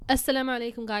Assalamu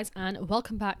alaikum guys, and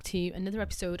welcome back to another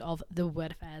episode of The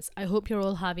Word Affairs. I hope you're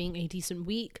all having a decent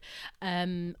week.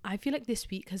 I feel like this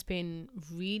week has been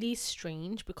really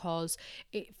strange because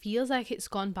it feels like it's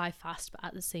gone by fast, but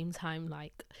at the same time,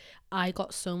 like, I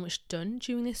got so much done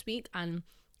during this week, and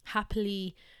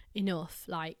happily enough,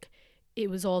 like, it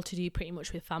was all to do pretty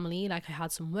much with family. Like, I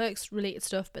had some works related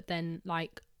stuff, but then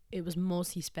like it was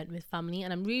mostly spent with family,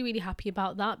 and I'm really happy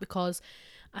about that, because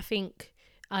I think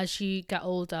as you get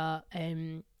older,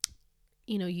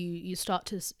 you start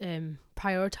to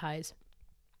prioritize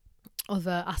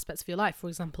other aspects of your life. For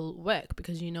example, work,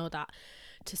 because you know that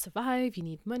to survive you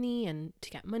need money, and to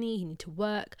get money you need to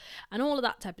work, and all of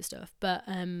that type of stuff. But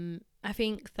I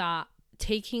think that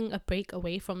taking a break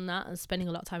away from that and spending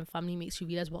a lot of time with family makes you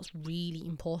realize what's really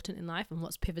important in life and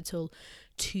what's pivotal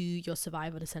to your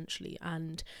survival, essentially.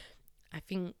 And I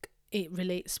think it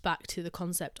relates back to the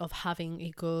concept of having a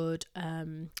good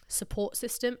support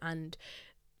system, and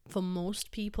for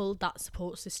most people that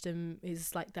support system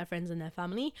is like their friends and their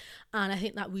family. And I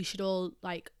think that we should all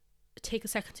like take a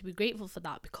second to be grateful for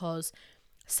that, because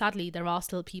sadly there are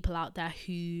still people out there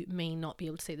who may not be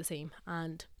able to say the same.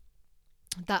 And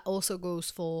that also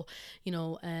goes for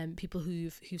people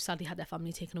who've sadly had their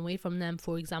family taken away from them.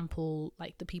 For example,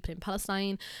 like the people in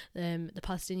Palestine, the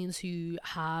Palestinians who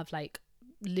have like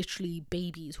literally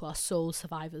babies who are sole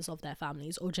survivors of their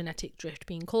families, or genetic drift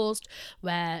being caused,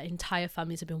 where entire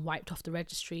families have been wiped off the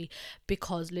registry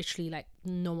because literally like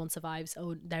no one survives,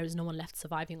 or there is no one left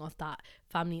surviving of that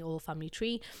family or family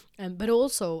tree. But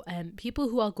also people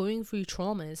who are going through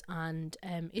traumas and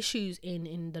issues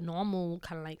in the normal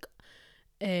kind of like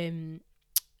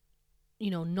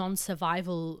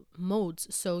non-survival modes.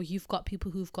 So you've got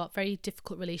people who've got very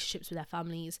difficult relationships with their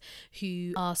families,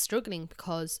 who are struggling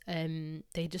because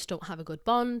they just don't have a good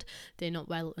bond, they're not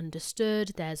well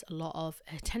understood, there's a lot of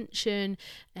tension,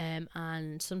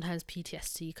 and sometimes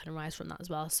PTSD can arise from that as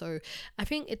well. So I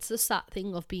think it's just that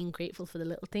thing of being grateful for the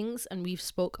little things, and we've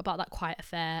spoke about that quite a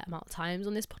fair amount of times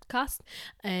on this podcast,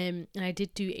 and I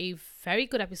did do a very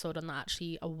good episode on that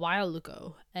actually a while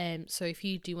ago. So if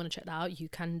you do want to check that out, you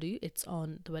can do. It's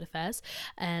on The Word Affairs.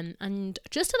 And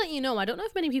just to let you know, I don't know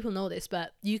if many people know this,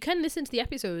 but you can listen to the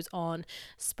episodes on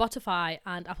Spotify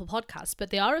and Apple Podcasts, but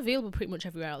they are available pretty much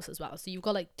everywhere else as well. So you've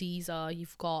got like Deezer,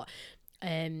 you've got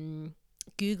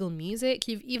Google Music,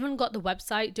 you've even got the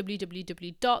website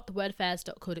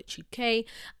www.thewordaffairs.co.uk.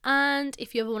 and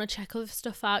if you ever want to check other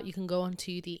stuff out, you can go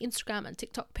onto the Instagram and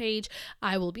TikTok page.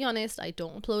 I will be honest, I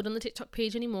don't upload on the TikTok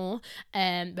page anymore,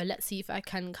 but let's see if I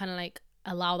can kind of like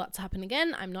allow that to happen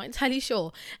again. I'm not entirely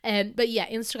sure, but yeah,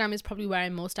 Instagram is probably where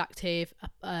I'm most active.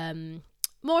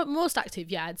 Most active,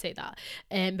 yeah, I'd say that.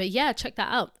 But yeah, check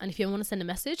that out. And if you want to send a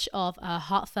message of a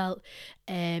heartfelt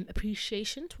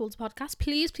appreciation towards the podcast,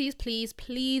 please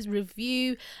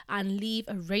review and leave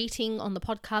a rating on the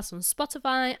podcast on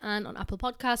Spotify and on Apple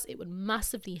Podcasts. It would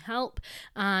massively help,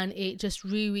 and it just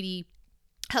really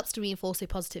helps to reinforce a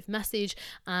positive message,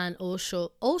 and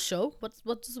also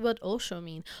what does the word also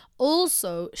mean?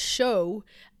 Also show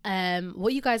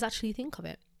what you guys actually think of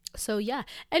it. So yeah,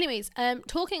 anyways,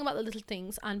 talking about the little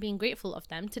things and being grateful of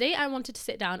them, today I wanted to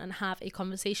sit down and have a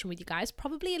conversation with you guys,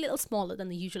 probably a little smaller than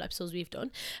the usual episodes we've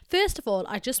done. First of all,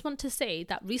 I just want to say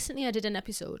that recently I did an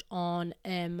episode on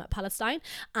Palestine,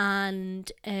 and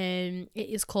it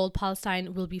is called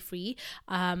Palestine Will Be Free,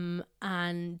 and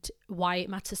why it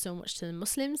matters so much to the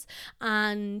Muslims.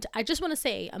 And I just want to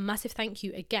say a massive thank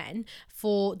you again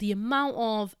for the amount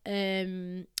of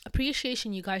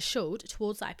appreciation you guys showed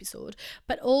towards that episode,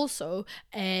 but also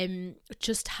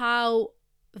just how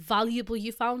valuable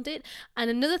you found it.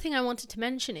 And another thing I wanted to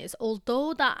mention is,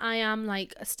 although that I am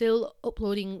like still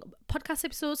uploading podcast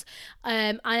episodes,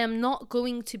 I am not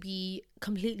going to be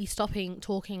completely stopping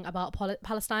talking about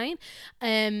Palestine,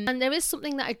 and there is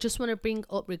something that I just want to bring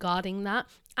up regarding that.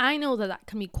 I know that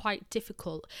can be quite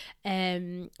difficult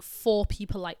for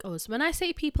people like us. When I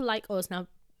say people like us, now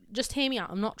just hear me out,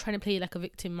 I'm not trying to play like a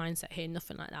victim mindset here,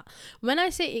 nothing like that. When I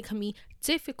say it can be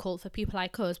difficult for people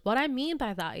like us, what I mean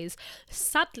by that is,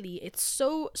 sadly, it's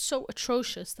so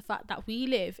atrocious, the fact that we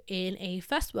live in a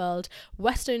first world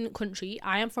Western country.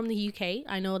 I am from the UK.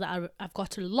 I know that I've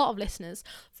got a lot of listeners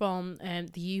from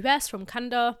the US, from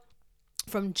Canada,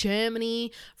 from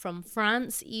Germany, from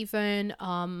France even,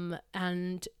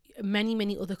 and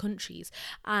many other countries.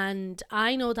 And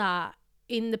I know that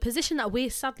in the position that we're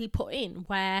sadly put in,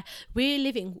 where we're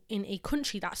living in a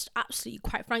country that's absolutely,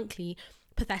 quite frankly,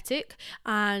 pathetic,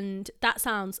 and that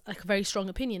sounds like a very strong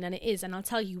opinion, and it is, and I'll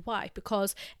tell you why.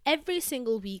 Because every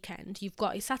single weekend you've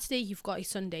got a Saturday, you've got a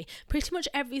Sunday, pretty much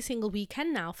every single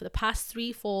weekend now for the past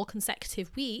 3-4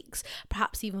 consecutive weeks,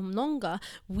 perhaps even longer,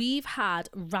 we've had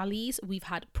rallies, we've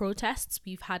had protests,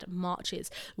 we've had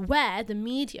marches where the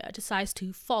media decides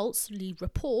to falsely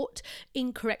report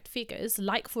incorrect figures,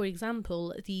 like for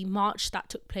example the march that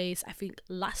took place I think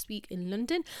last week in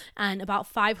London, and about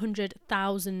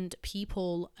 500,000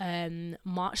 people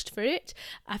marched for it.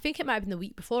 I think it might have been the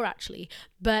week before actually,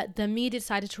 but the media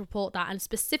decided to report that, and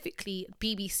specifically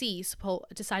BBC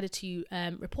decided to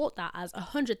report that as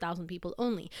 100,000 people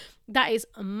only. That is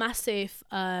a massive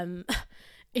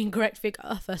incorrect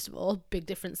figure, first of all, big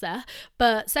difference there.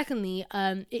 But secondly,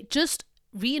 it just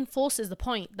reinforces the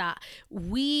point that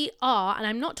we are, and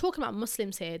I'm not talking about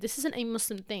Muslims here, this isn't a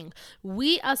Muslim thing,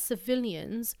 we as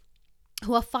civilians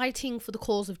who are fighting for the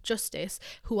cause of justice,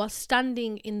 who are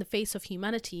standing in the face of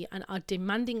humanity and are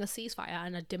demanding a ceasefire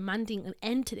and are demanding an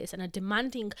end to this and are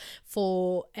demanding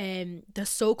for the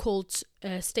so-called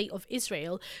state of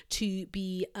Israel to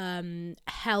be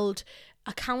held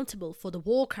accountable for the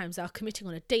war crimes they are committing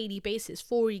on a daily basis,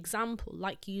 for example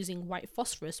like using white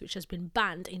phosphorus, which has been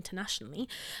banned internationally.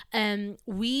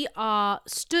 We are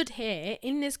stood here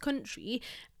in this country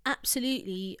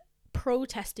absolutely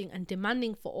protesting and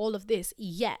demanding for all of this,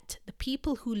 yet the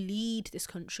people who lead this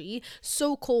country,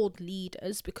 so-called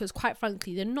leaders, because quite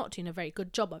frankly they're not doing a very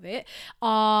good job of it,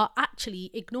 are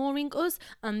actually ignoring us,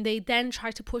 and they then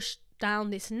try to push down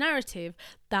this narrative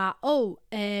that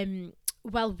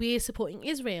well, we're supporting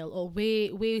Israel, or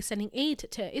we're sending aid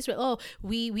to Israel. Oh,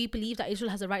 we believe that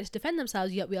Israel has a right to defend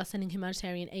themselves, yet we are sending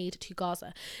humanitarian aid to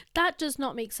Gaza. That does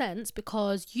not make sense,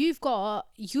 because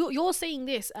you're saying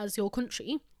this as your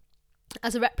country,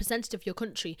 as a representative of your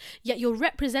country, yet you're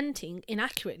representing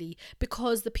inaccurately,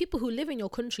 because the people who live in your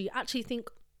country actually think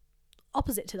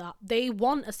opposite to that. They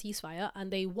want a ceasefire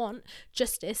and they want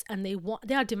justice, and they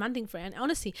are demanding for it. And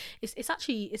honestly, it's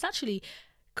actually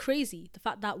crazy, the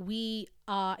fact that we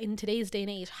are in today's day and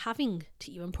age having to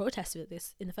even protest with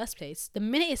this in the first place. The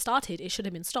minute it started, it should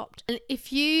have been stopped. And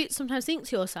if you sometimes think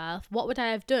to yourself, what would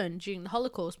I have done during the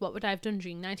Holocaust, what would I have done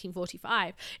during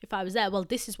 1945 if I was there? Well,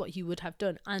 this is what you would have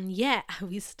done. And yet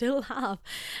we still have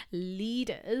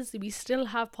leaders, we still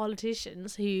have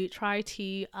politicians who try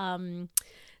to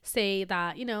say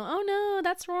that, oh no,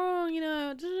 that's wrong,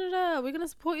 we're gonna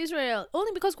support Israel,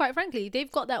 only because quite frankly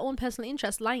they've got their own personal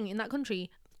interests lying in that country,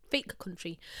 fake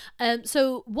country.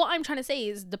 So what I'm trying to say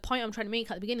is, the point I'm trying to make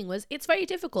at the beginning was, it's very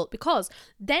difficult, because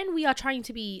then we are trying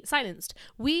to be silenced.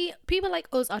 People like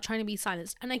us are trying to be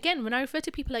silenced. And again, when I refer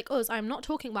to people like us, I'm not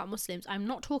talking about Muslims, I'm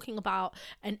not talking about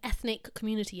an ethnic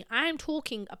community, I'm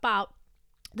talking about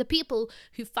the people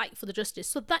who fight for the justice.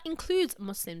 So that includes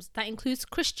Muslims, that includes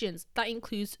Christians, that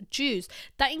includes Jews,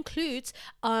 that includes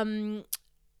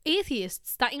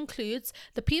atheists, that includes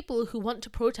the people who want to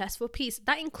protest for peace,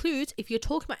 that includes, if you're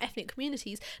talking about ethnic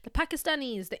communities, the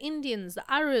Pakistanis, the Indians, the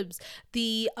Arabs,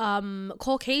 the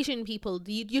Caucasian people,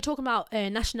 you're talking about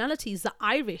nationalities, the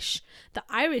Irish,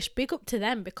 big up to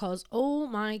them, because oh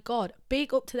my god,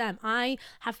 big up to them. I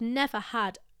have never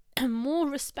had more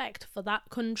respect for that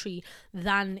country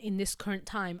than in this current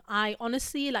time. I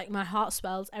honestly, my heart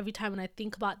swells every time when I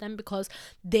think about them, because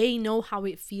they know how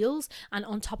it feels, and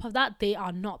on top of that they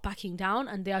are not backing down,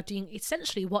 and they are doing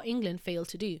essentially what England failed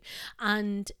to do.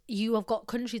 And you have got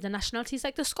countries and nationalities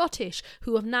like the Scottish,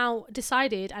 who have now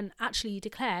decided and actually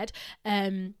declared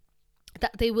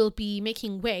that they will be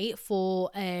making way for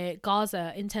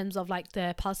Gaza, in terms of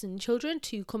the Palestinian children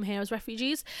to come here as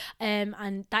refugees,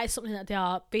 and that is something that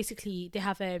they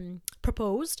have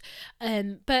proposed.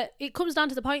 But it comes down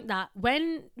to the point that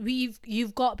when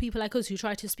you've got people like us who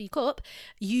try to speak up,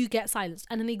 you get silenced.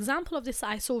 And an example of this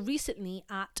that I saw recently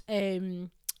at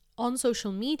on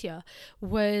social media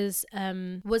was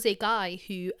a guy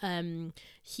who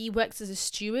he works as a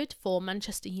steward for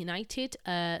Manchester United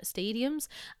stadiums.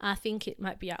 I think it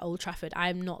might be at Old Trafford.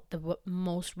 I'm not the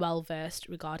most well versed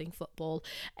regarding football,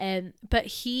 but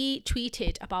he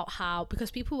tweeted about how,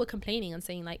 because people were complaining and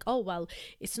saying oh well,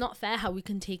 it's not fair how we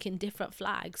can take in different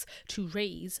flags to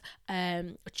raise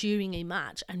during a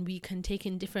match, and we can take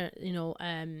in different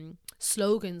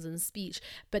slogans and speech,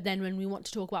 but then when we want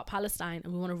to talk about Palestine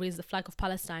and we want to raise the flag of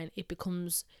Palestine, it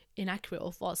becomes inaccurate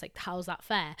or false. How's that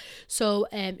fair? So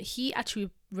he actually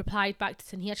replied back to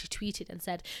this, and he actually tweeted and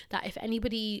said that if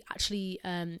anybody actually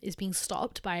is being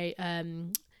stopped by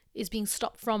is being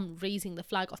stopped from raising the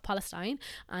flag of Palestine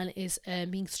and is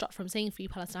being stopped from saying Free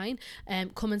Palestine,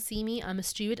 come and see me. I'm a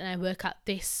steward and I work at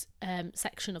this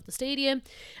section of the stadium.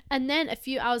 And then a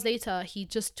few hours later, he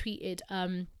just tweeted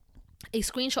a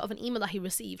screenshot of an email that he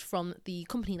received from the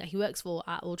company that he works for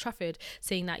at Old Trafford,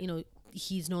 saying that, you know,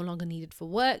 he's no longer needed for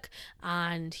work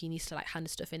and he needs to like hand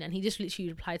his stuff in. And he just literally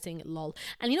replied saying lol.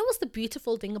 And you know what's the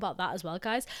beautiful thing about that as well,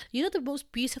 guys? You know, the most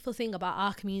beautiful thing about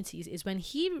our communities is when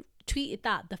he tweeted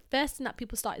that, the first thing that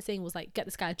people started saying was like, get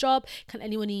this guy a job, can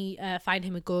anyone find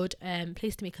him a good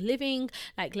place to make a living,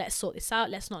 like let's sort this out,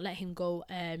 let's not let him go,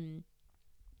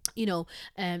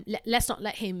 let's not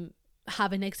let him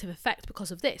have a negative effect because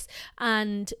of this.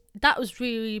 And that was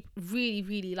really, really,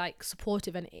 really like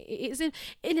supportive, and it's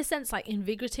in a sense like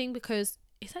invigorating, because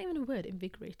is that even a word?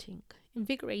 Invigorating,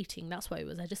 that's what it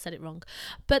was. I just said it wrong.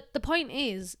 But the point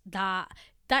is that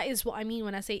is what I mean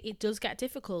when I say it does get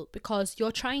difficult, because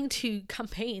you're trying to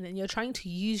campaign and you're trying to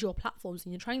use your platforms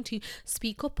and you're trying to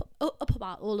speak up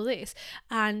about all of this,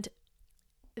 and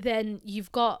then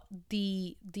you've got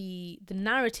the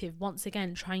narrative once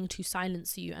again trying to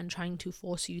silence you and trying to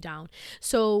force you down.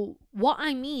 So what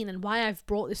I mean, and why I've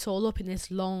brought this all up in this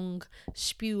long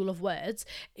spiel of words,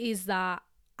 is that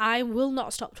I will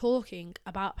not stop talking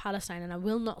about Palestine, and I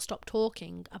will not stop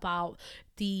talking about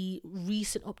the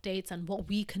recent updates and what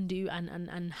we can do,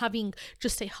 and having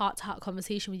just a heart-to-heart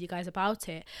conversation with you guys about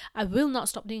it. I will not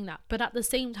stop doing that. But at the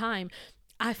same time,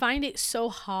 I find it so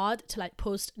hard to like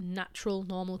post natural,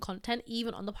 normal content,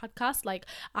 even on the podcast. Like,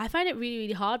 I find it really,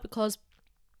 really hard, because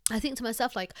I think to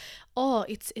myself like, oh,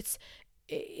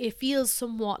 it feels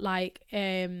somewhat like,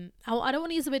 I don't want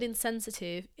to use the word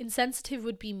insensitive. Insensitive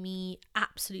would be me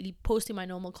absolutely posting my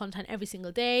normal content every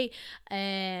single day,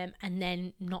 and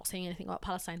then not saying anything about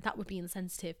Palestine. That would be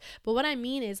insensitive. But what I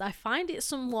mean is, I find it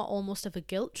somewhat almost of a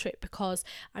guilt trip, because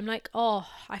I'm like, oh,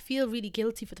 I feel really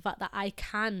guilty for the fact that I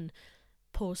can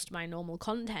post my normal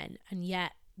content, and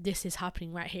yet this is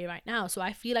happening right here, right now. So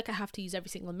I feel like I have to use every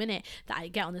single minute that I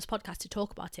get on this podcast to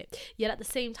talk about it. Yet at the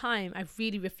same time, I've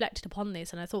really reflected upon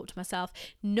this, and I thought to myself,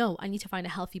 no, I need to find a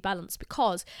healthy balance,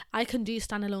 because I can do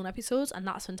standalone episodes and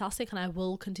that's fantastic, and I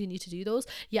will continue to do those.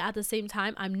 Yet at the same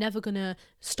time, I'm never gonna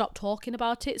stop talking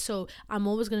about it. So I'm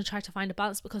always gonna try to find a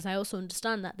balance, because I also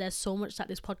understand that there's so much that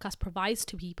this podcast provides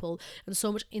to people, and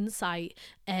so much insight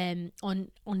on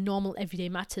normal everyday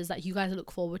matters that you guys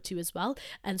look forward to as well.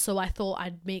 And so I thought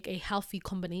I'd make a healthy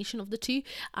combination of the two,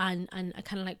 and I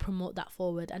kind of like promote that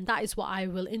forward, and that is what I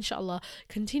will inshallah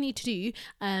continue to do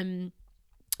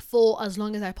for as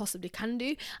long as I possibly can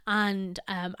do. And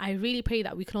I really pray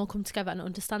that we can all come together and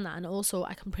understand that. And also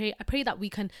I pray that we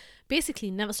can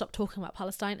basically never stop talking about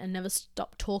Palestine and never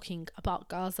stop talking about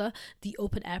Gaza, the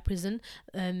open air prison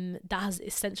that has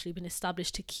essentially been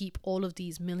established to keep all of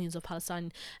these millions of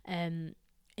Palestinian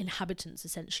inhabitants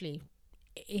essentially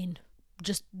in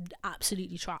just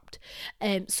absolutely trapped.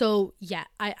 So yeah,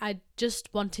 I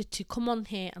just wanted to come on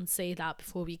here and say that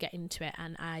before we get into it,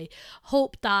 and I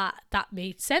hope that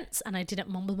made sense and I didn't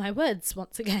mumble my words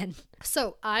once again.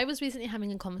 So I was recently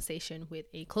having a conversation with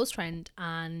a close friend,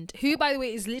 and who, by the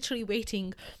way, is literally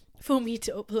waiting for me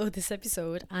to upload this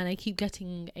episode, and I keep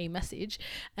getting a message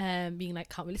being like,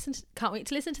 can't wait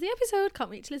to listen to the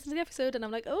episode, and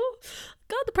I'm like, oh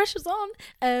god, the pressure's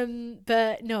on.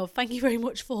 But no, thank you very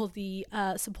much for the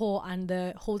support and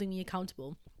the holding me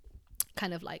accountable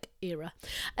kind of like era.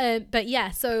 But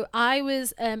yeah, so I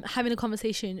was having a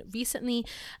conversation recently,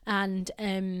 and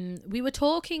we were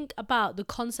talking about the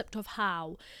concept of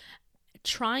how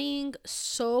trying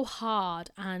so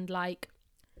hard and like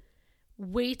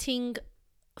waiting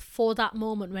for that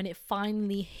moment when it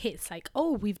finally hits, like,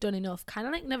 oh, we've done enough, kind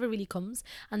of like never really comes.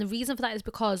 And the reason for that is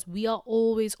because we are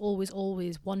always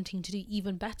wanting to do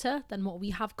even better than what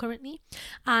we have currently.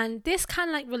 And this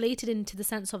kind of like related into the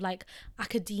sense of like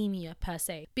academia per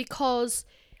se, because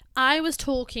I was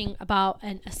talking about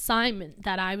an assignment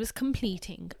that I was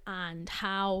completing, and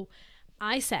how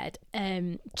I said,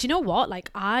 do you know what,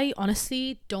 like, I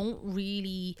honestly don't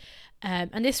really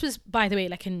and this was, by the way,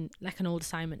 like an old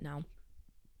assignment now,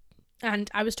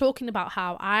 and I was talking about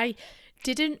how I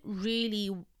didn't really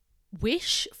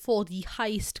wish for the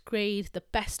highest grade, the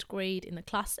best grade in the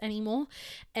class anymore,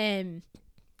 and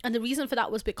the reason for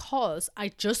that was because I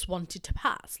just wanted to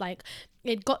pass. Like,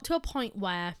 it got to a point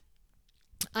where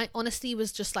I honestly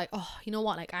was just like, oh, you know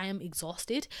what, like, I am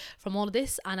exhausted from all of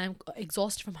this, and I'm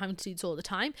exhausted from having to do this all the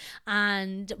time.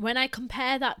 And when I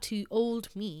compare that to old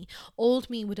me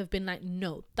would have been like,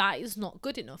 no, that is not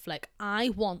good enough. Like, I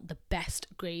want the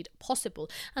best grade possible.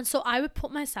 And so I would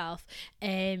put myself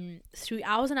through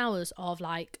hours and hours of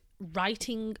like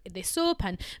writing this up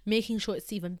and making sure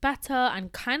it's even better,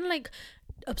 and kind of like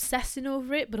obsessing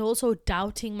over it, but also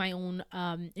doubting my own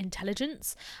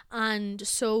intelligence. And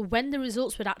so when the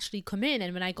results would actually come in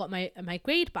and when I got my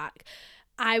grade back,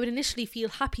 I would initially feel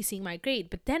happy seeing my grade,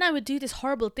 but then I would do this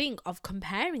horrible thing of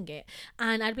comparing it,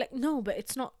 and I'd be like, no, but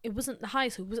it wasn't the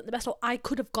highest, so it wasn't the best, or I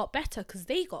could have got better because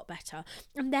they got better,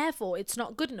 and therefore it's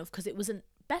not good enough because it wasn't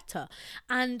better.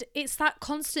 And it's that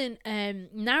constant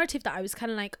narrative that I was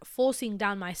kind of like forcing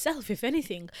down myself, if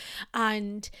anything.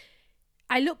 And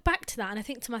I look back to that and I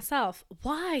think to myself,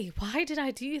 why did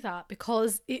I do that?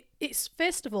 Because it's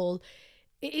first of all,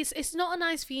 it's not a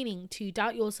nice feeling to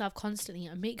doubt yourself constantly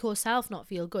and make yourself not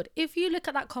feel good. If you look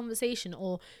at that conversation,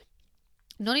 or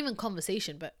not even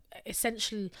conversation, but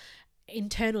essential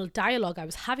internal dialogue I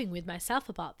was having with myself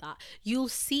about that, you'll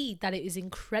see that it is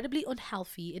incredibly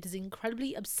unhealthy, it is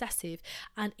incredibly obsessive,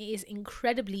 and it is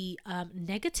incredibly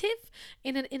negative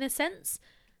in a sense.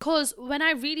 Because when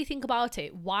I really think about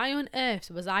it, why on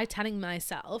earth was I telling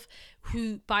myself,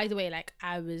 who, by the way, like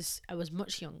I was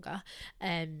much younger,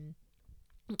 and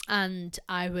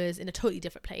I was in a totally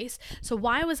different place. So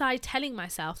why was I telling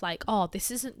myself like, oh,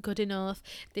 this isn't good enough,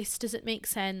 this doesn't make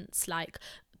sense, like,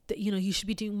 you should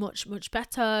be doing much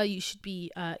better, you should be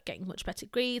getting much better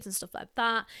grades and stuff like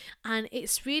that. And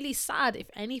it's really sad, if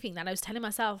anything, that I was telling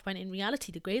myself, when in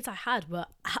reality the grades I had were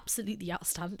absolutely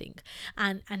outstanding.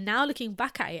 And now looking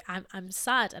back at it, I'm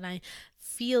sad, and I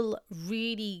feel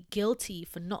really guilty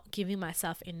for not giving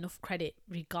myself enough credit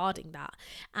regarding that.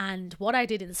 And what I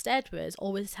did instead was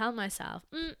always tell myself,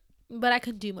 but I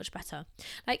can do much better.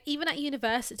 Like even at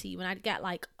university, when I'd get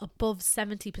like above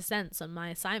 70% on my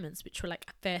assignments, which were like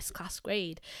a first class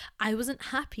grade, I wasn't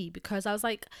happy, because I was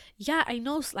like, yeah, I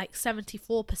know like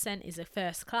 74% is a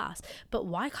first class, but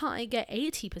why can't I get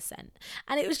 80%?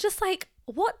 And it was just like,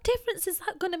 what difference is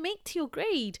that going to make to your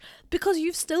grade? Because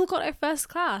you've still got a first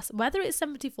class, whether it's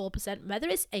 74%, whether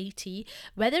it's 80,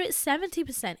 whether it's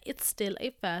 70%, it's still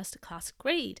a first class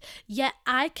grade. Yet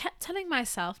I kept telling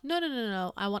myself,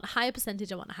 no, I want a higher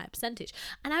percentage,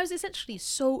 and I was essentially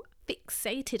so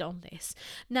fixated on this.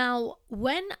 Now,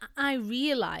 when I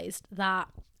realized that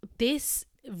this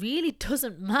really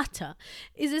doesn't matter,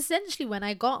 is essentially when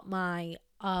I got my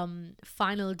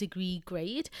final degree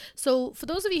grade. So for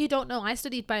those of you who don't know, I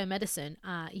studied biomedicine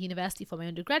at university for my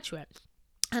undergraduate,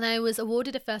 and I was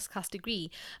awarded a first class degree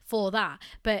for that.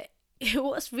 But it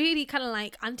was really kind of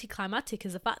like anticlimactic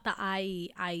is the fact that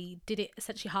I did it,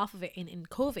 essentially half of it in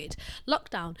COVID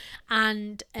lockdown,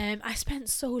 and I spent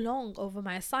so long over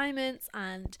my assignments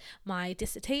and my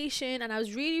dissertation, and I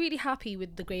was really happy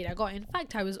with the grade I got. In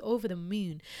fact, I was over the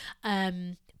moon.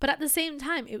 But at the same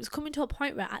time, it was coming to a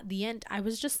point where at the end, I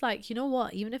was just like, you know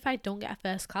what, even if I don't get a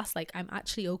first class, like I'm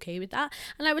actually okay with that.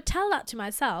 And I would tell that to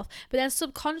myself, but then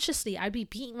subconsciously I'd be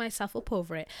beating myself up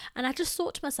over it. And I just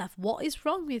thought to myself, what is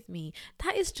wrong with me?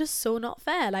 That is just so not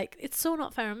fair. Like, it's so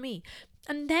not fair on me.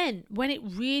 And then when it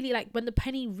really, like when the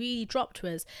penny really dropped,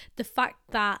 was the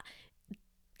fact that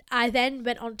I then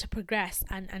went on to progress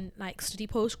and like study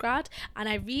postgrad, and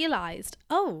I realized,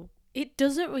 oh, it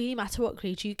doesn't really matter what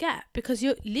grade you get, because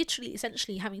you're literally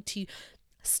essentially having to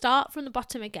start from the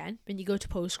bottom again when you go to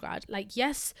postgrad. Like,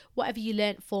 yes, whatever you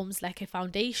learn forms like a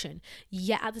foundation,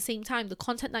 yet at the same time the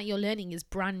content that you're learning is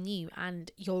brand new,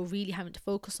 and you're really having to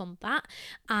focus on that.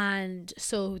 And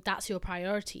so that's your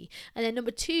priority. And then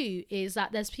number two is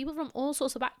that there's people from all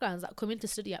sorts of backgrounds that come in to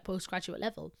study at postgraduate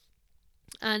level,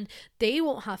 and they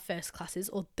won't have first classes,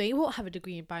 or they won't have a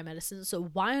degree in biomedicine. So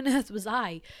why on earth was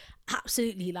I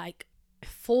absolutely like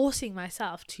forcing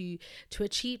myself to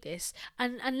achieve this?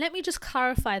 And let me just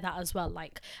clarify that as well.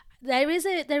 Like, there is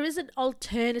an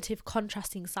alternative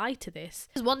contrasting side to this.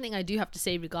 There's one thing I do have to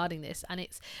say regarding this, and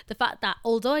it's the fact that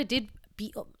although I did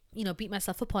beat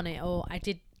myself up on it, or I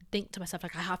did think to myself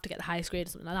like I have to get the highest grade or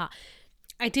something like that,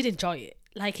 I did enjoy it.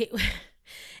 Like,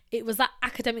 it was that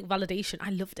academic validation. I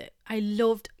loved it. I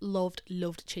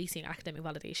loved chasing academic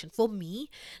validation. For me,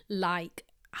 like,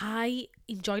 I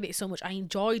enjoyed it so much. I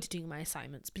enjoyed doing my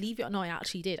assignments. Believe it or not, I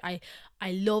actually did. I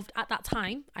loved, at that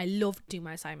time, I loved doing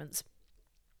my assignments.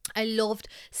 I loved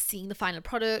seeing the final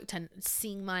product and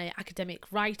seeing my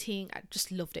academic writing. I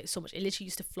just loved it so much. It literally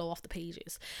used to flow off the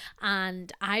pages.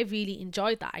 And I really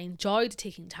enjoyed that. I enjoyed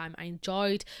taking time. I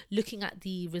enjoyed looking at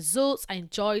the results. I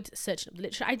enjoyed searching up the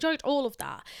literature. I enjoyed all of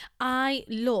that. I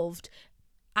loved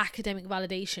academic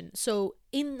validation. So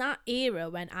in that era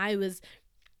when I was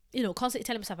constantly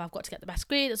telling myself I've got to get the best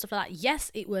grade and stuff like that.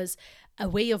 Yes, it was a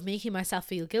way of making myself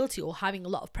feel guilty or having a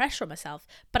lot of pressure on myself,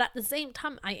 but at the same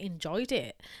time I enjoyed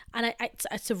it. And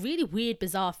it's a really weird,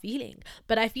 bizarre feeling.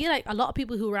 But I feel like a lot of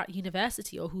people who are at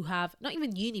university, or who have not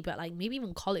even uni, but like maybe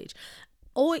even college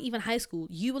or even high school,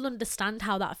 you will understand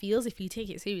how that feels if you take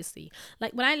it seriously.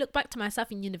 Like when I look back to myself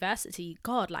in university,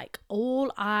 God, like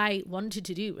all I wanted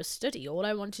to do was study. All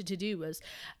I wanted to do was,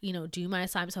 do my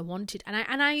assignments.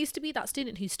 I used to be that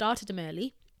student who started them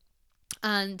early.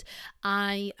 And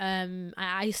I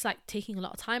used to like taking a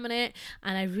lot of time on it,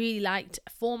 and I really liked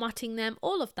formatting them,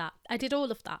 all of that. I did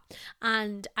all of that,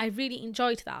 and I really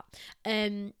enjoyed that.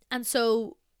 And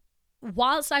so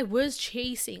whilst I was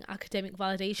chasing academic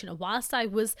validation, or whilst I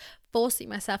was forcing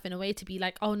myself in a way to be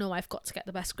like, oh no, I've got to get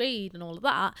the best grade and all of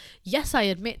that, yes, I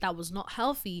admit that was not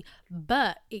healthy,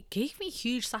 but it gave me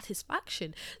huge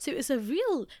satisfaction. So it was a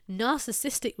real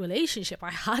narcissistic relationship I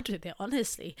had with it,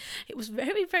 honestly. It was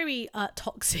very, very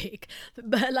toxic,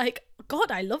 but like,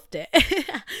 God, I loved it.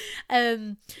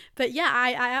 But yeah,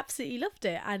 I absolutely loved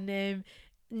it. And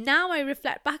now I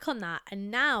reflect back on that, and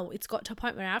now it's got to a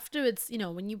point where afterwards,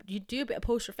 when you do a bit of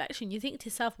post-reflection, you think to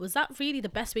yourself, was that really the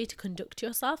best way to conduct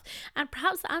yourself? And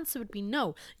perhaps the answer would be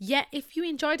no. Yet if you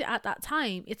enjoyed it at that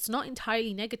time, it's not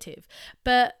entirely negative.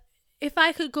 But if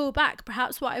I could go back,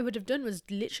 perhaps what I would have done was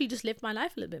literally just live my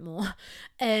life a little bit more.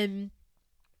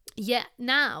 Yet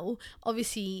now,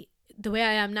 obviously, the way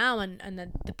I am now, and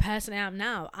the person I am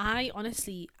now, I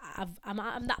honestly,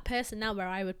 I'm that person now where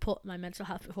I would put my mental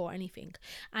health before anything.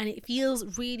 And it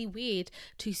feels really weird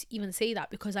to even say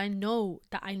that, because I know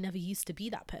that I never used to be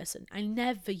that person.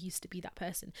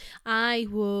 I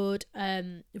would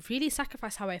really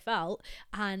sacrifice how I felt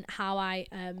and how I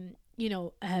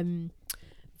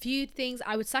viewed things.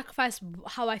 I would sacrifice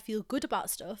how I feel good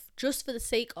about stuff just for the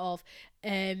sake of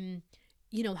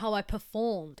how I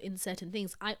performed in certain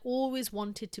things. I always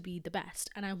wanted to be the best,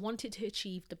 and I wanted to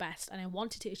achieve the best, and I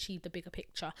wanted to achieve the bigger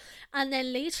picture. And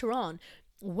then later on,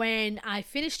 when I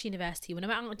finished university, when I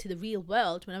went out into the real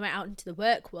world, when I went out into the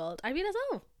work world, I realized,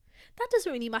 oh, that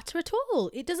doesn't really matter at all.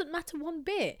 It doesn't matter one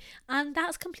bit, and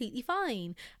that's completely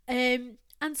fine. And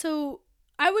so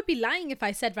I would be lying if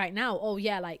I said right now, oh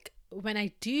yeah, like when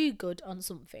I do good on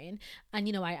something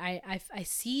and I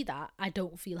see that, I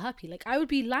don't feel happy. Like, I would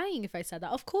be lying if I said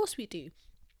that. Of course we do.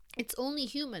 It's only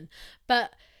human.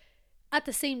 But at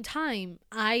the same time,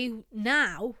 I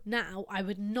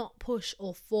would not push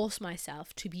or force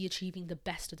myself to be achieving the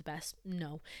best of the best.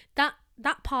 No. That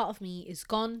part of me is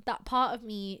gone. That part of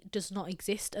me does not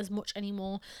exist as much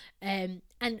anymore. And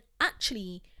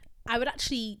actually, I would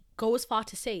actually go as far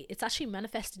to say it's actually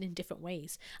manifested in different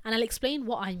ways. And I'll explain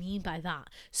what I mean by that.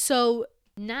 So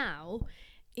now,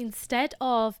 instead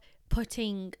of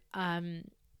putting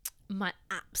my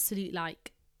absolute,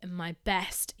 like, my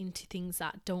best into things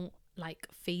that don't, like,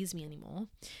 faze me anymore,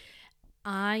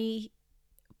 I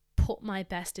put my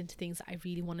best into things that I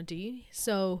really want to do.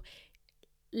 So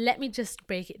let me just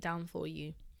break it down for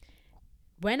you.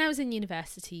 When I was in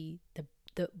university,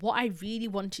 what I really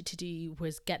wanted to do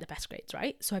was get the best grades,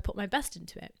 right? So I put my best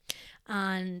into it,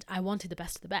 and I wanted the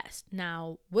best of the best.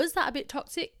 Now, was that a bit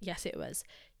toxic? Yes, it was.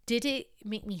 Did it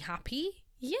make me happy?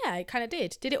 Yeah, it kind of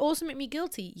did. Did it also make me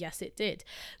guilty? Yes, it did.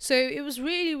 So it was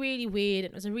really, really weird.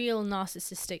 It was a real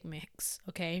narcissistic mix,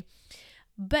 okay?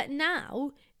 But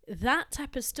now, that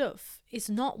type of stuff is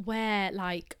not where,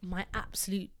 like, my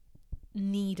absolute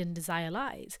need and desire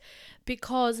lies,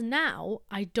 because now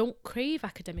I don't crave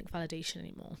academic validation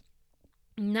anymore.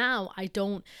 Now I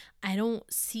don't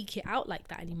seek it out like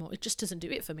that anymore. It just doesn't do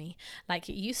it for me like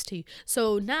it used to.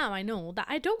 So now I know that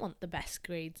I don't want the best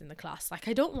grades in the class. Like,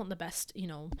 I don't want the best,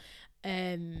 the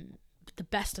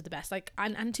best of the best. Like,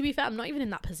 and to be fair, I'm not even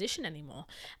in that position anymore.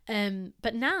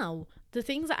 But now the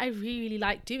things that I really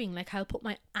like doing, like, I'll put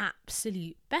my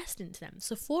absolute best into them.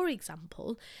 So for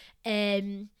example,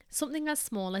 something as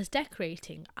small as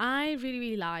decorating. I really,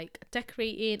 really like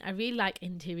decorating. I really like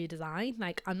interior design.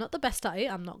 Like, I'm not the best at it,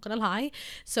 I'm not gonna lie.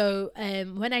 So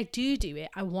when I do it,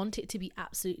 I want it to be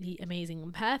absolutely amazing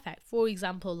and perfect. For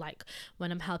example, like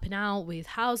when I'm helping out with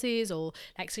houses, or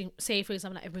like, say for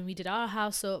example, like when we did our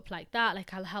house up, like that,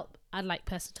 like I'll help add like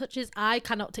personal touches. I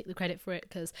cannot take the credit for it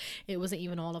because it wasn't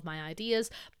even all of my ideas,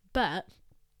 but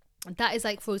that is,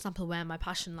 like, for example, where my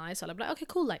passion lies. So I'm like, okay,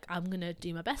 cool, like, I'm gonna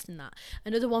do my best in that.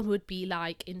 Another one would be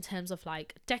like in terms of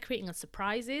like decorating and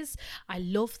surprises. I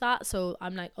love that. So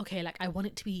I'm like, okay, like, I want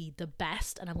it to be the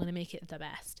best, and I'm gonna make it the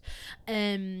best.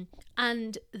 And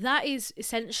that is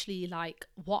essentially like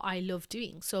what I love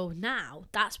doing. So now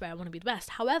that's where I want to be the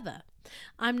best. However,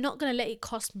 I'm not going to let it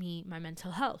cost me my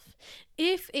mental health.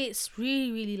 If it's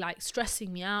really, really like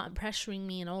stressing me out and pressuring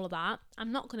me and all of that,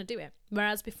 I'm not going to do it.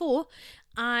 Whereas before,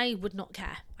 I would not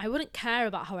care. I wouldn't care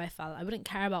about how I felt. I wouldn't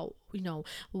care about,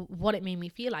 what it made me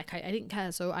feel like. I didn't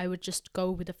care. So I would just go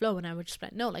with the flow, and I would just be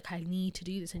like, no, like, I need to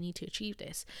do this. I need to achieve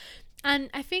this. And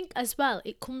I think as well,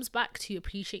 it comes back to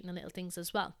appreciating the little things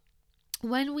as well.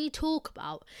 When we talk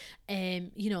about,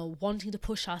 wanting to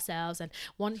push ourselves and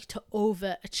wanting to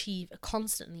overachieve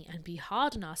constantly and be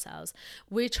hard on ourselves,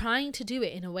 we're trying to do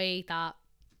it in a way that,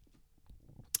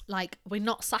 like, we're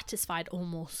not satisfied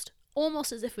almost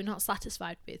as if we're not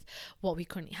satisfied with what we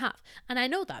currently have. And I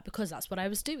know that because that's what I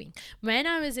was doing. When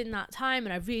I was in that time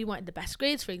and I really wanted the best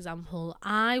grades, for example,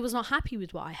 I was not happy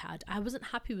with what I had. I wasn't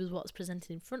happy with what was presented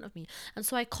in front of me. And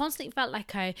so I constantly felt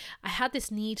like I had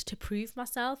this need to prove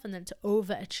myself and then to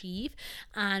overachieve.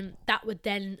 And that would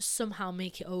then somehow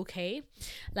make it okay.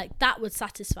 Like, that would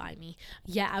satisfy me.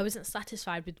 Yeah, I wasn't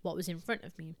satisfied with what was in front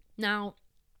of me. Now,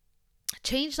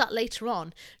 change that later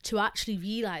on to actually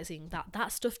realizing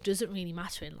that stuff doesn't really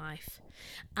matter in life.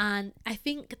 And I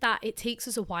think that it takes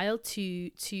us a while to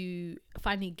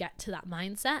finally get to that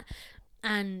mindset.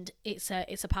 And it's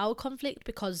a power conflict,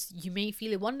 because you may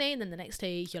feel it one day and then the next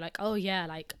day you're like, oh yeah,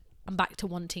 like, I'm back to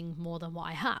wanting more than what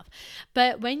I have.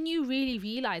 But when you really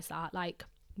realize that, like,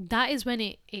 that is when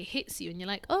it hits you and you're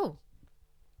like, oh,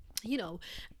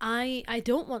 I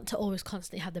don't want to always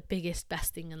constantly have the biggest,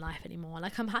 best thing in life anymore.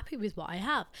 Like, I'm happy with what I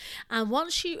have. And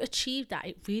once you achieve that,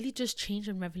 it really does change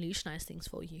and revolutionize things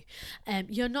for you.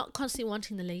 You're not constantly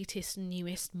wanting the latest,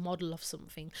 newest model of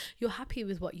something. You're happy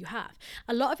with what you have.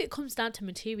 A lot of it comes down to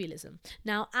materialism.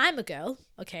 Now, I'm a girl,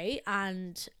 okay,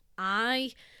 and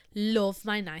I love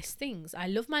my nice things. I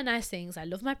love my nice things. I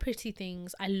love my pretty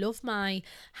things. I love my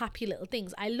happy little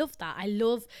things. I love that. I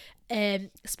love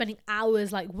spending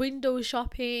hours like window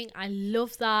shopping. I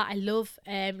love that. I love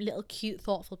little cute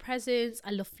thoughtful presents.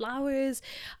 I love flowers.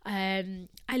 I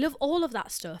love all of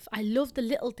that stuff. I love the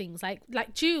little things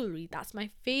like jewelry. That's my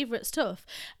favorite stuff.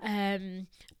 And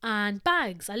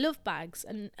bags. I love bags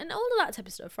and all of that type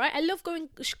of stuff, right? I love going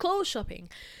clothes shopping.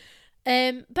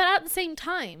 But at the same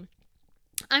time,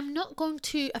 I'm not going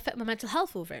to affect my mental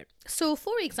health over it. So,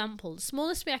 for example, the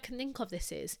smallest way I can think of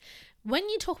this is when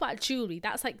you talk about jewelry,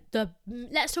 that's like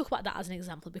let's talk about that as an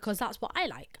example, because that's what I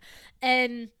like.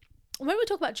 When we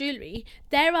talk about jewelry,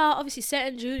 there are obviously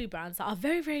certain jewelry brands that are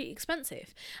very, very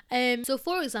expensive. So,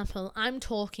 for example, I'm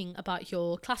talking about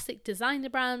your classic designer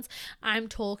brands. I'm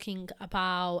talking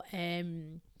about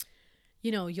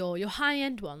your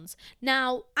high-end ones.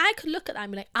 Now, I could look at that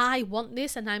and be like, I want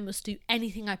this and I must do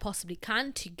anything I possibly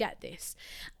can to get this.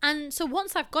 And so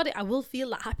once I've got it, I will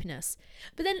feel that happiness.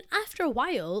 But then after a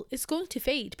while, it's going to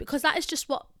fade, because that is just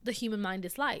what the human mind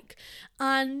is like.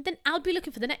 And then I'll be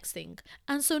looking for the next thing.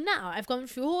 And so now I've gone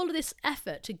through all of this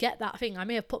effort to get that thing. I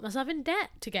may have put myself in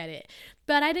debt to get it,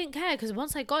 but I didn't care, because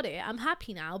once I got it, I'm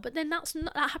happy now. But then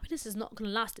that happiness is not going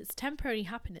to last. It's temporary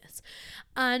happiness.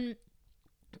 And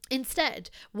instead,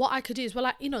 what I could do is,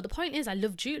 the point is, I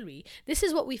love jewelry. This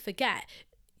is what we forget.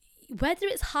 Whether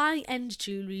it's high-end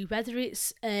jewelry, whether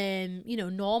it's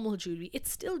normal jewelry,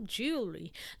 it's still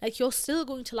jewelry. Like, you're still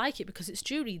going to like it because it's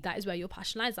jewelry. That is where your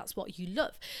passion lies. That's what you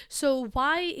love. So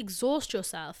why exhaust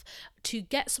yourself to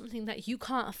get something that you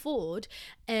can't afford,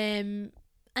 and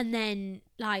then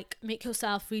like make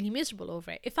yourself really miserable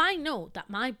over it? If I know that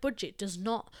my budget does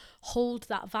not hold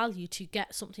that value to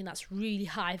get something that's really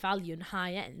high value and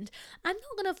high end, I'm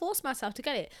not going to force myself to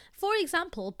get it. For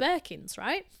example, Birkins,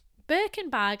 right? Birkin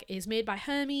bag is made by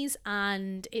Hermes,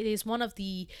 and it is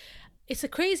it's a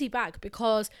crazy bag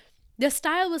because the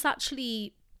style was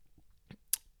actually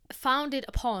founded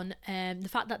upon the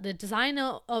fact that the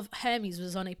designer of Hermes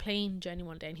was on a plane journey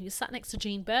one day, and he was sat next to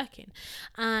Jane Birkin,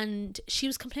 and she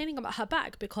was complaining about her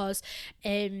bag because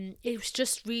it was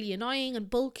just really annoying and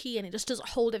bulky, and it just doesn't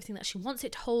hold everything that she wants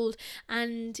it to hold.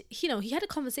 And he had a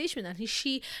conversation with her,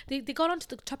 and they got onto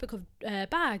the topic of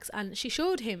bags, and she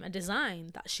showed him a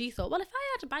design that she thought, well, if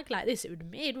I had a bag like this,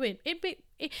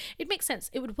 it makes sense,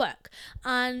 it would work.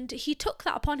 And he took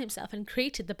that upon himself and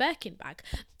created the Birkin bag.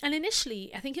 And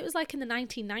initially, I think it was like in the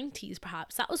 1990s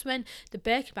perhaps, that was when the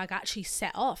Birkin bag actually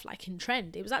set off like in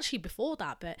trend. It was actually before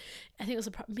that, but I think it was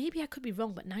maybe I could be wrong,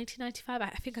 but 1995, I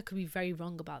think I could be very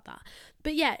wrong about that.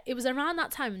 But yeah, it was around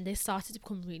that time when they started to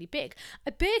become really big.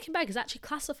 A Birkin bag is actually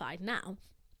classified now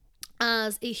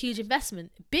as a huge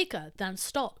investment, bigger than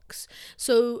stocks.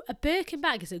 So a Birkin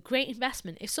bag is a great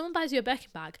investment. If someone buys you a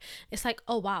Birkin bag, it's like,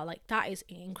 oh wow, like that is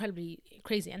incredibly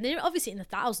crazy. And they're obviously in the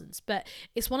thousands, but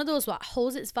it's one of those that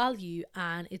holds its value,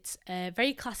 and it's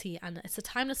very classy, and it's a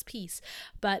timeless piece.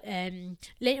 But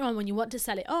later on, when you want to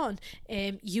sell it on,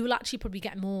 you will actually probably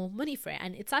get more money for it,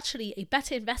 and it's actually a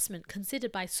better investment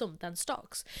considered by some than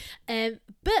stocks.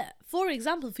 But for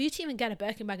example, for you to even get a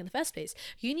Birkin bag in the first place,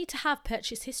 you need to have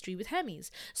purchase history with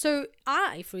Hermes. So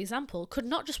I, for example, could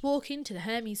not just walk into the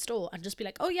Hermes store and just be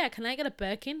like, oh yeah, can I get a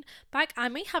Birkin bag? I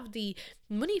may have the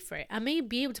money for it. I may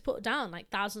be able to put down like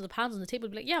thousands of pounds on the table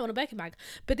and be like, yeah, I want a Birkin bag.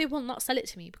 But they will not sell it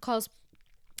to me because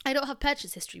I don't have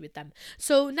purchase history with them.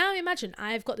 So now imagine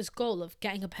I've got this goal of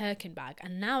getting a Birkin bag,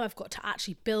 and now I've got to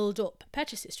actually build up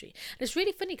purchase history. And it's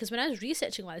really funny because when I was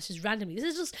researching about this, just randomly, this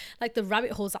is just like the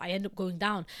rabbit holes that I end up going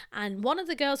down. And one of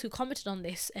the girls who commented on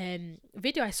this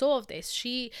video I saw of this,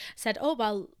 she said, oh,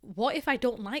 well, what if I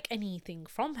don't like anything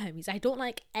from Hermes? I don't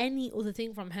like any other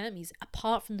thing from Hermes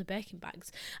apart from the Birkin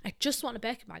bags. I just want a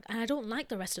Birkin bag, and I don't like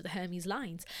the rest of the Hermes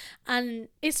lines. And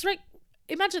it's like,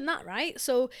 imagine that, right?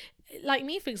 So like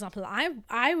me, for example,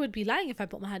 I would be lying if I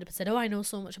put my hand up and said, oh, I know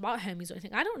so much about Hermes or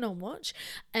anything. I don't know much.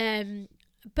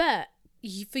 But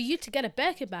for you to get a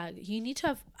Birkin bag, you need to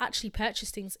have actually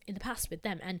purchased things in the past with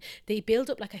them, and they build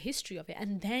up like a history of it,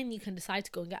 and then you can decide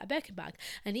to go and get a Birkin bag.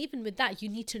 And even with that, you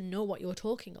need to know what you're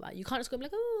talking about. You can't just go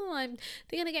like, oh, I'm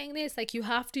thinking of getting this. Like, you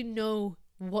have to know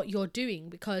what you're doing,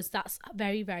 because that's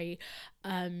very, very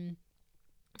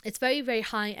it's very, very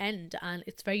high end, and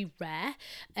it's very rare,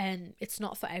 and it's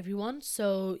not for everyone.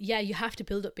 So yeah, you have to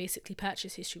build up basically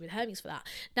purchase history with Hermes for that.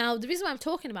 Now, the reason why I'm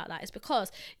talking about that is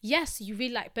because yes, you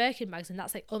really like Birkin bags, and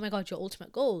that's like, oh my god, your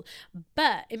ultimate goal.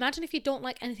 But imagine if you don't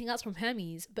like anything else from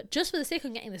Hermes, but just for the sake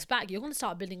of getting this bag, you're going to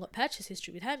start building up purchase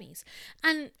history with Hermes.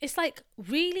 And it's like,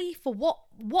 really, for what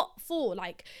for?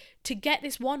 Like, to get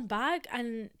this one bag,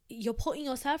 and you're putting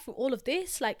yourself through all of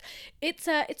this? Like, it's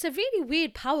a really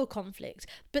weird power conflict.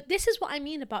 But this is what I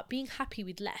mean about being happy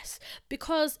with less,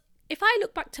 because if I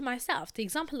look back to myself, the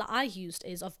example that I used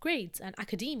is of grades and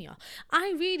academia.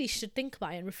 I really should think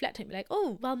about it and reflect and be like,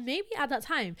 oh, well, maybe at that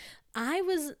time I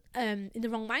was in the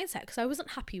wrong mindset, because I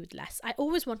wasn't happy with less. I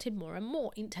always wanted more and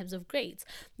more in terms of grades.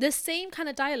 The same kind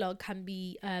of dialogue can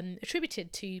be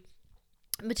attributed to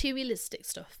materialistic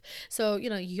stuff. So, you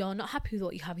know, you're not happy with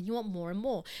what you have and you want more and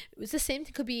more. It's the same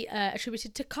thing could be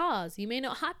attributed to cars. You may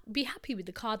not be happy with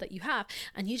the car that you have,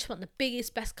 and you just want the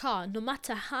biggest, best car, no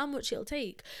matter how much it'll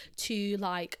take to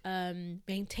like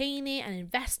maintain it and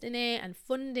invest in it and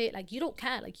fund it. Like, you don't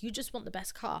care. Like, you just want the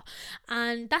best car.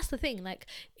 And that's the thing. Like,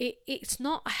 it's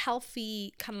not a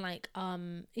healthy kind of like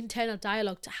internal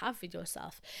dialogue to have with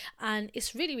yourself, and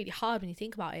it's really, really hard when you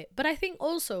think about it. But I think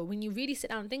also when you really sit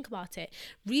down and think about it,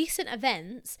 recent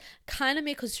events kind of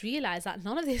make us realize that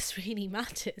none of this really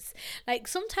matters. Like,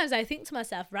 sometimes I think to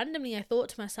myself, randomly I thought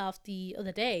to myself the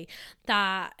other day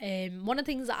that one of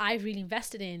the things that I've really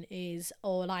invested in is,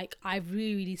 or like I've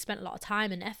really, really spent a lot of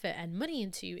time and effort and money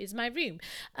into, is my room.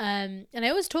 And I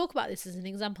always talk about this as an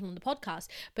example on the podcast,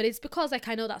 but it's because like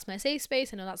I know that's my safe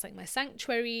space. I know that's like my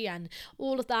sanctuary and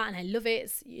all of that, and I love it.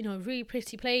 It's, you know, a really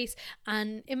pretty place.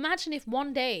 And imagine if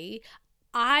one day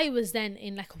I was then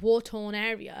in like a war-torn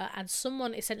area and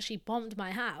someone essentially bombed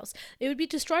my house. It would be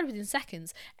destroyed within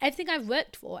seconds. Everything I've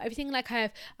worked for, everything like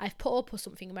I've put up or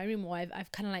something in my room, or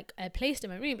I've kind of like placed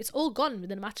in my room, it's all gone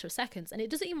within a matter of seconds. And it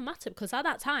doesn't even matter, because at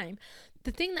that time,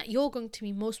 the thing that you're going to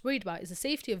be most worried about is the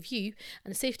safety of you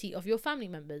and the safety of your family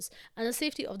members and the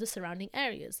safety of the surrounding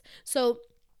areas. So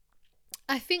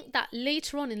I think that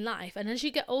later on in life, and as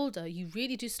you get older, you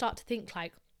really do start to think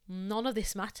like, none of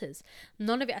this matters.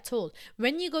 None of it at all.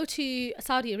 When you go to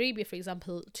Saudi Arabia, for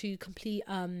example, to complete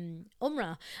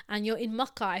Umrah, and you're in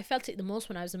Makkah, I felt it the most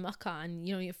when I was in Makkah, and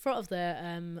you know, you're in front of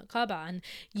the Kaaba, and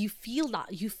you feel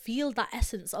that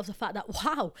essence of the fact that,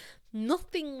 wow,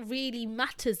 nothing really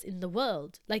matters in the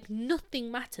world. Like, nothing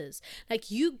matters.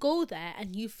 Like, you go there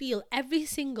and you feel every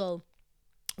single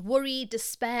worry,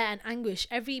 despair and anguish,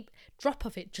 every drop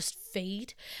of it just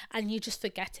fade, and you just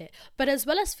forget it. But as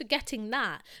well as forgetting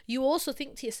that, you also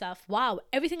think to yourself, wow,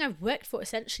 everything I've worked for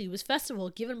essentially was first of all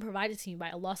given and provided to me by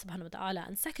Allah subhanahu wa ta'ala,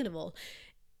 and second of all,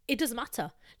 it doesn't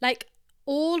matter. Like,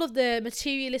 all of the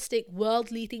materialistic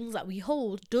worldly things that we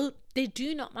hold, they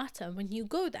do not matter when you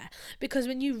go there. Because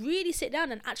when you really sit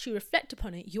down and actually reflect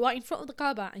upon it, you are in front of the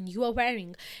Kaaba and you are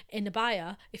wearing an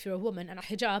abaya, if you're a woman, and a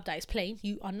hijab that is plain.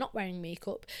 You are not wearing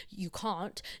makeup. You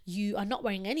are not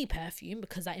wearing any perfume,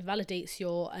 because that invalidates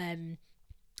your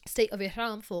state of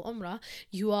ihram for umrah,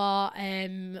 you are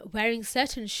wearing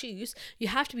certain shoes. You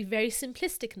have to be very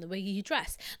simplistic in the way you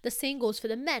dress. The same goes for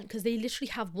the men, because they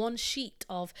literally have one sheet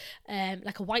of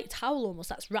like a white towel almost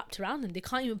that's wrapped around them. They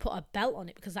can't even put a belt on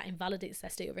it because that invalidates their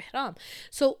state of ihram.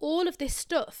 So all of this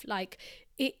stuff, like,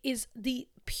 it is the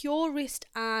purest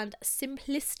and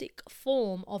simplistic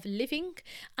form of living,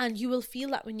 and you will feel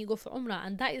that when you go for umrah.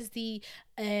 And that is the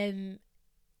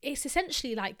it's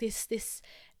essentially like this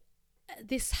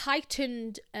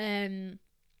heightened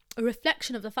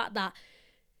reflection of the fact that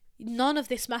none of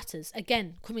this matters.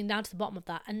 Again, coming down to the bottom of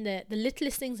that, and the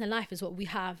littlest things in life is what we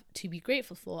have to be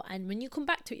grateful for. And when you come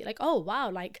back to it, you're like, oh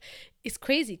wow, like, it's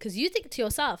crazy, because you think to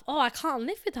yourself, oh, I can't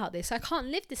live without this, I can't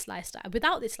live this lifestyle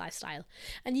without this lifestyle.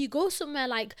 And you go somewhere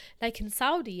like in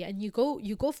Saudi, and you go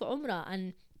for umrah,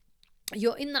 and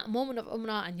you're in that moment of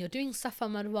umrah, and you're doing Safa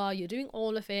Marwa, you're doing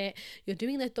all of it, you're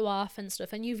doing the tawaf and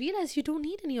stuff, and you realize you don't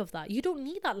need any of that. You don't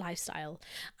need that lifestyle.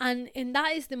 And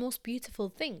that is the most beautiful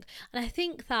thing. And I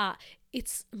think that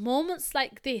it's moments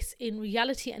like this in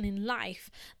reality and in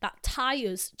life that tie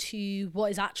us to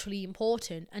what is actually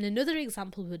important. And another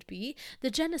example would be the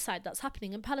genocide that's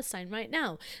happening in Palestine right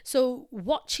now. So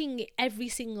watching it every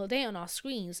single day on our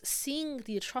screens, seeing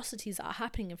the atrocities that are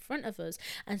happening in front of us,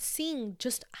 and seeing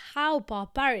just how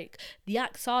barbaric the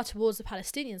acts are towards the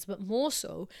Palestinians, but more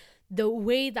so the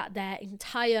way that their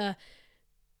entire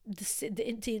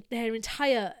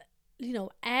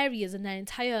areas and their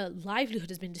entire livelihood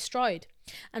has been destroyed,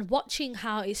 and watching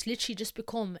how it's literally just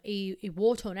become a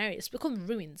war-torn area. It's become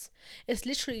ruins. It's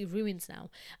literally ruins now,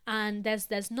 and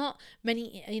there's not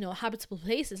many habitable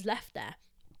places left there.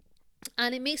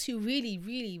 And it makes you really,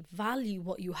 really value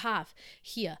what you have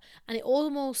here. And it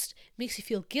almost makes you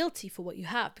feel guilty for what you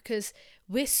have, because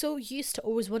we're so used to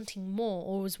always wanting more,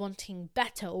 always wanting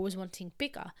better, always wanting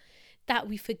bigger, that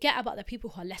we forget about the people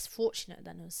who are less fortunate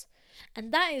than us.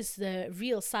 And that is the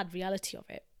real sad reality of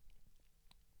it.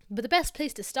 But the best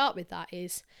place to start with that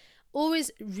is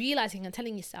always realizing and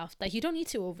telling yourself that you don't need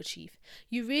to overachieve.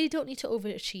 You really don't need to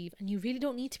overachieve, and you really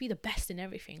don't need to be the best in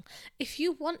everything. If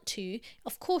you want to,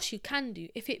 of course you can do,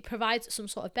 if it provides some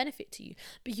sort of benefit to you,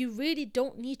 but you really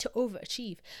don't need to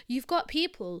overachieve. You've got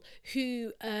people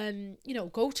who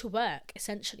go to work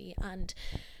essentially, and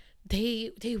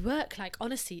they work like,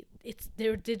 honestly,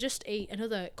 they're just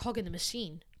another cog in the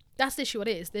machine. That's literally what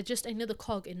it is. They're just another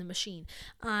cog in the machine,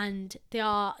 and they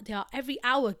are every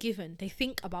hour given, they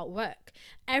think about work.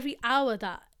 Every hour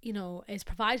that is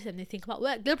provided to them, they think about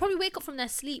work. They'll probably wake up from their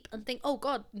sleep and think, oh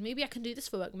God, maybe I can do this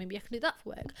for work, maybe I can do that for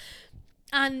work.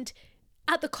 And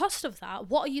at the cost of that,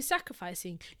 what are you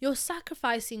sacrificing? You're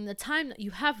sacrificing the time that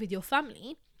you have with your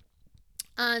family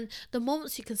and the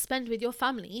moments you can spend with your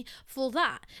family for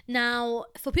that. Now,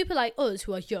 for people like us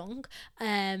who are young,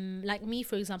 like me,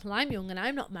 for example, I'm young and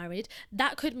I'm not married,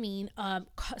 that could mean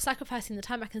sacrificing the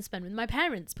time I can spend with my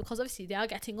parents, because obviously they are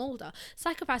getting older.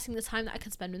 Sacrificing the time that I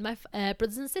can spend with my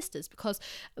brothers and sisters, because,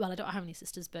 well, I don't have any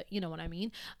sisters, but you know what I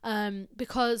mean.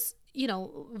 Because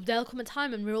there'll come a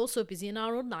time and we're also busy in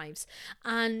our own lives.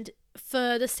 And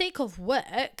for the sake of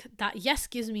work, that yes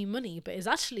gives me money, but is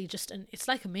actually just it's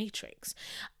like a matrix.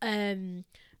 I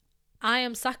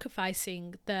am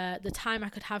sacrificing the time I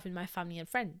could have with my family and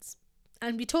friends.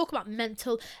 And we talk about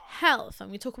mental health and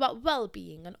we talk about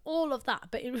well-being and all of that,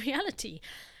 but in reality,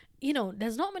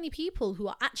 there's not many people who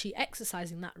are actually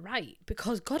exercising that right,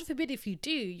 because God forbid if you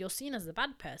do, you're seen as the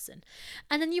bad person.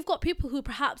 And then you've got people who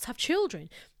perhaps have children,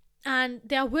 and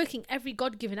they are working every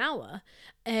God-given hour,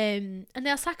 and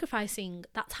they are sacrificing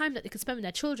that time that they could spend with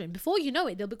their children. Before you know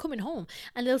it, they'll be coming home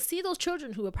and they'll see those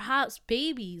children who were perhaps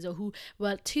babies or who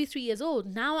were 2-3 years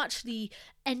old now actually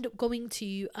end up going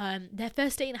to their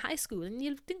first day in high school, and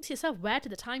you'll think to yourself, where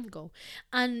did the time go?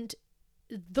 And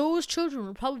those children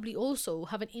will probably also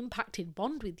have an impacted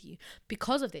bond with you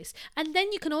because of this. And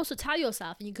then you can also tell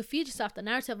yourself, and you can feed yourself the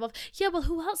narrative of, yeah, well,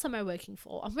 who else am I working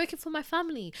for? I'm working for my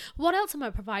family. What else am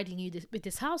I providing you with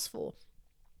this house for?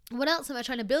 What else am I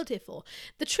trying to build it for?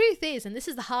 The truth is, and this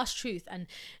is the harsh truth, and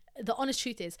the honest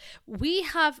truth is, we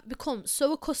have become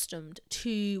so accustomed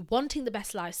to wanting the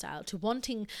best lifestyle, to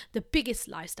wanting the biggest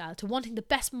lifestyle, to wanting the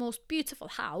best, most beautiful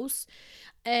house,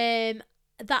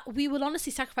 that we will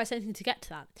honestly sacrifice anything to get to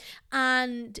that.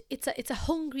 And it's a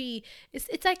hunger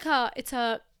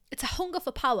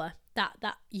for power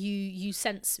that you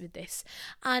sense with this.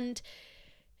 And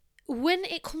when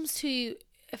it comes to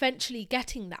eventually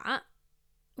getting that,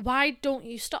 why don't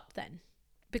you stop then?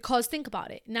 Because think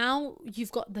about it. Now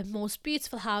you've got the most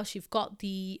beautiful house, you've got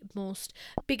the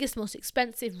biggest, most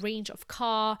expensive range of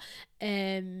car,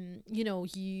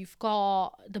 you've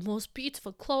got the most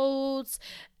beautiful clothes.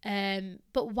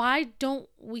 But why don't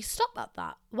we stop at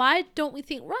that? Why don't we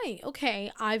think, right,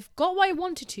 okay, I've got what I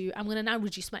wanted to, I'm gonna now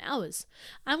reduce my hours.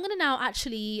 I'm gonna now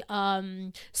actually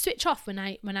switch off when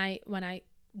I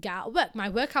get out of work. My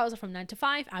work hours are from 9 to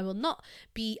 5. I will not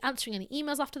be answering any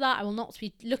emails after that. I will not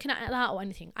be looking at that or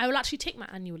anything. I will actually take my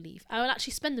annual leave. I will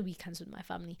actually spend the weekends with my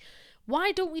family.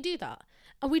 Why don't we do that?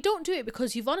 And we don't do it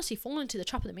because you've honestly fallen into the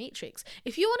trap of the matrix.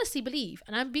 If you honestly believe,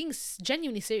 and I'm being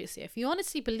genuinely serious here, if you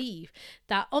honestly believe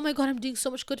that, oh my God, I'm doing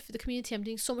so much good for the community, I'm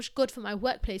doing so much good for my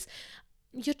workplace,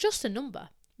 you're just a number.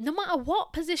 No matter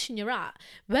what position you're at,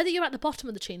 whether you're at the bottom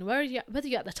of the chain, whether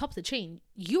you're at the top of the chain,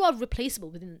 you are replaceable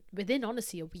within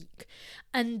honestly a week.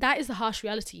 And that is the harsh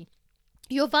reality.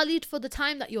 You're valued for the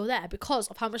time that you're there because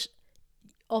of how much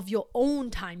of your own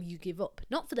time you give up,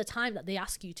 not for the time that they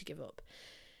ask you to give up.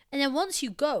 And then once you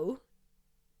go,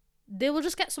 they will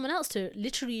just get someone else to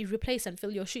literally replace and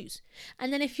fill your shoes.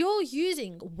 And then if you're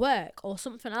using work or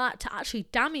something like that to actually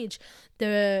damage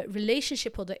the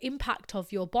relationship or the impact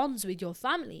of your bonds with your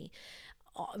family,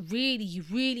 you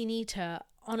really need to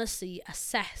honestly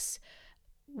assess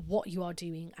what you are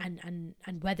doing and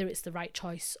whether it's the right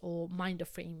choice or mind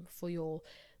frame for your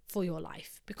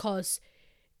life. Because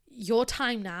your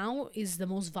time now is the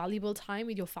most valuable time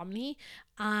with your family,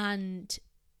 and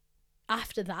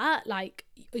after that, like,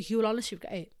 you will honestly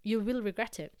regret it. You will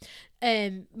regret it.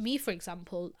 Me, for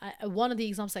example, one of the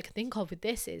examples I can think of with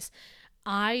this is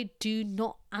I do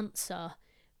not answer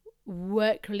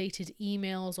work-related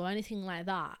emails or anything like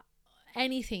that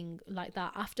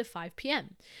after 5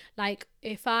 p.m. Like,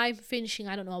 if I'm finishing,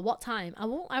 I don't know at what time, I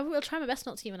will try my best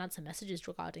not to even answer messages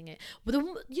regarding it. But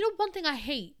one thing I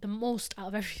hate the most out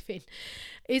of everything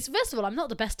is, first of all, I'm not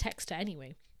the best texter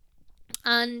anyway.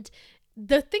 And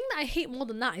the thing that I hate more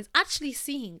than that is actually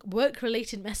seeing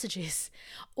work-related messages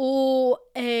or,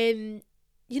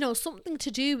 something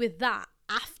to do with that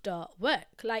after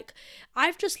work. Like,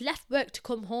 I've just left work to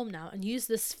come home now and use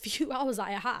this few hours that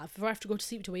I have before I have to go to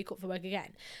sleep to wake up for work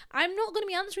again. I'm not going to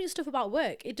be answering stuff about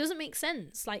work. It doesn't make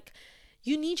sense. Like,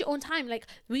 you need your own time. Like,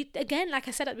 like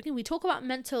I said at the beginning, we talk about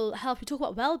mental health, we talk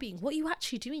about well-being. What are you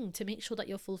actually doing to make sure that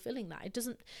you're fulfilling that? It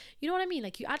doesn't, you know what I mean?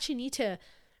 Like, you actually need to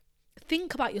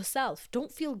think about yourself.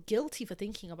 Don't feel guilty for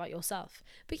thinking about yourself.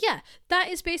 But yeah, that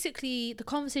is basically the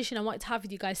conversation I wanted to have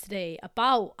with you guys today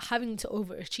about having to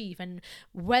overachieve and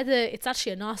whether it's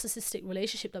actually a narcissistic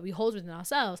relationship that we hold within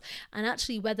ourselves, and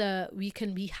actually whether we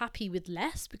can be happy with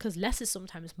less, because less is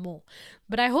sometimes more.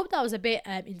 But I hope that was a bit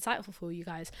insightful for you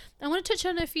guys. I want to touch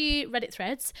on a few Reddit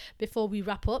threads before we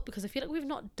wrap up, because I feel like we've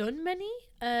not done many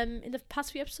in the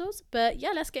past few episodes. But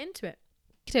yeah, let's get into it.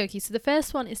 Okay, so the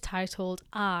first one is titled,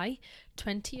 I,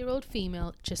 20-year-old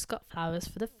female, just got flowers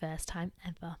for the first time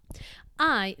ever.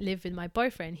 I live with my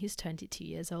boyfriend who's 22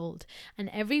 years old, and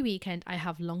every weekend I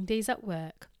have long days at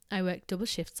work. I work double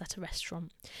shifts at a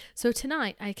restaurant. So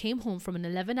tonight I came home from an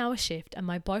 11-hour shift and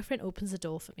my boyfriend opens the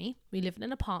door for me. We live in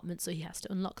an apartment, so he has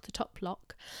to unlock the top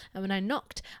lock. And when I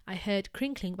knocked, I heard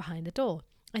crinkling behind the door.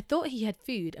 I thought he had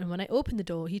food, and when I opened the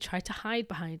door, he tried to hide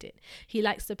behind it. He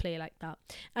likes to play like that.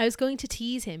 I was going to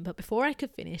tease him, but before I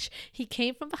could finish, he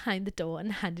came from behind the door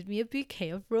and handed me a bouquet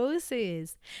of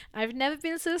roses. I've never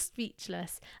been so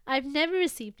speechless. I've never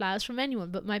received flowers from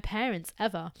anyone but my parents,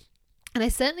 ever. And I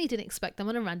certainly didn't expect them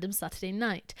on a random Saturday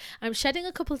night. I'm shedding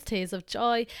a couple of tears of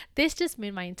joy. This just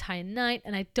made my entire night,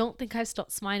 and I don't think I've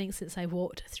stopped smiling since I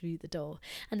walked through the door.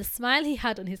 And the smile he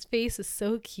had on his face was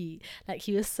so cute, like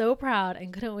he was so proud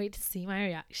and couldn't wait to see my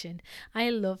reaction. I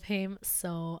love him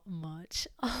so much.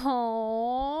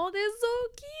 Oh, they're so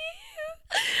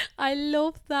cute. I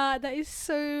love that. That is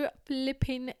so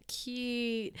flipping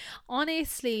cute.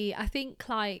 Honestly, I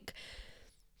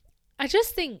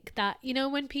just think that,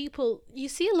 when people, you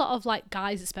see a lot of like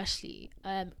guys especially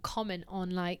comment on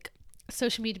like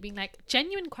social media being like,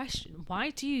 genuine question,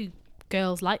 why do you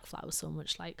girls like flowers so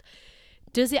much? Like,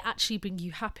 does it actually bring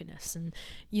you happiness? And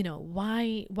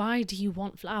why do you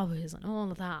want flowers and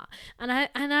all of that? And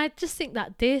I just think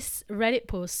that this Reddit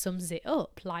post sums it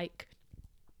up. Like,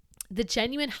 the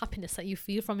genuine happiness that you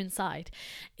feel from inside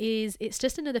it's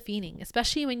just another feeling,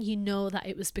 especially when you know that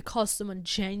it was because someone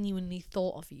genuinely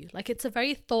thought of you. Like, it's a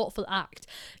very thoughtful act.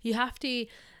 You have to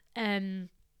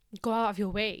go out of your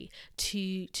way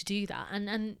to do that.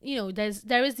 And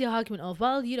there is the argument of,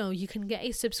 well, you can get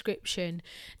a subscription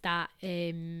that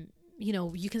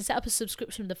you can set up a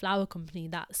subscription with the flower company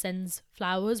that sends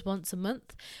flowers once a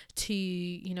month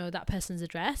to, that person's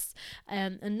address.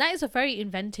 And that is a very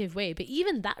inventive way. But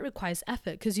even that requires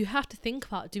effort, because you have to think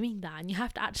about doing that, and you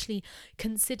have to actually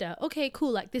consider, okay,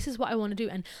 cool, like this is what I want to do.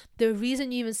 And the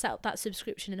reason you even set up that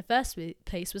subscription in the first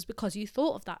place was because you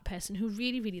thought of that person who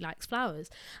really, really likes flowers.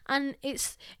 And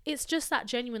it's just that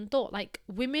genuine thought. Like,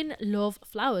 women love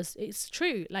flowers. It's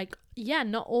true. Like, yeah,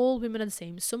 not all women are the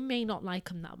same. Some may not like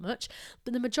them that much,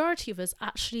 but the majority of us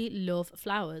actually love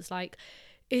flowers. Like,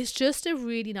 it's just a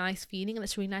really nice feeling, and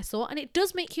it's a really nice thought, and it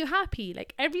does make you happy.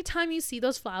 Like, every time you see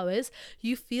those flowers,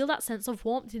 you feel that sense of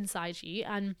warmth inside you,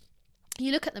 and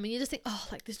you look at them and you just think, oh,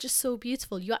 like, this is just so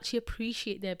beautiful. You actually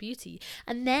appreciate their beauty,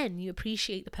 and then you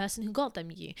appreciate the person who got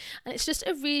them you, and it's just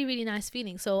a really, really nice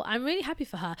feeling. So I'm really happy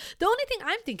for her. The only thing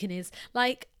I'm thinking is,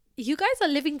 like, you guys are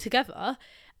living together,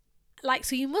 like,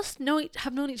 so you must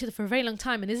have known each other for a very long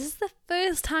time, and is this the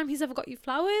first time he's ever got you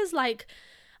flowers? Like,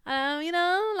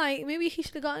 like, maybe he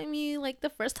should have gotten you like the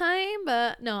first time.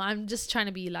 But no, I'm just trying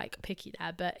to be like picky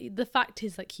there. But the fact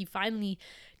is, like, he finally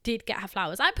did get her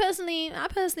flowers. I personally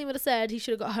would have said he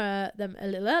should have got her them a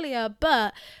little earlier,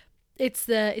 but it's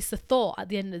the thought at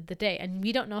the end of the day, and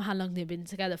we don't know how long they've been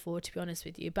together for, to be honest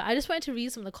with you. But I just wanted to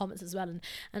read some of the comments as well,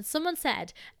 and someone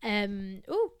said,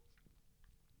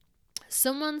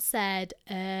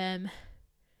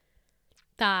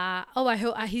 that, oh, I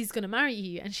hope he's gonna marry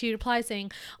you, and she replies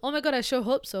saying, oh my god, I sure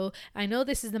hope so. I know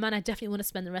this is the man I definitely want to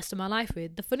spend the rest of my life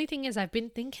with. The funny thing is, I've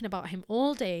been thinking about him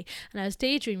all day, and I was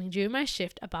daydreaming during my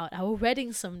shift about our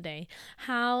wedding someday.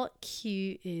 How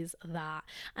cute is that?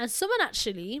 And someone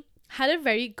actually had a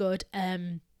very good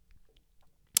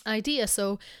idea.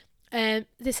 So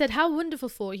they said, how wonderful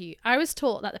for you. I was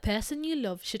taught that the person you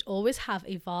love should always have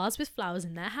a vase with flowers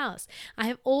in their house. I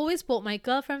have always bought my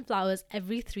girlfriend flowers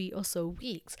every 3 or so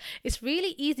weeks. It's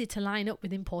really easy to line up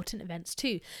with important events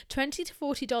too. $20 to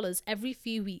 $40 every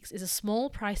few weeks is a small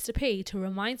price to pay to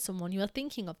remind someone you are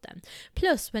thinking of them.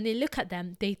 Plus, when they look at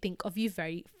them, they think of you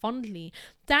very fondly.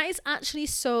 That is actually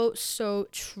so, so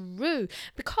true,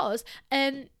 because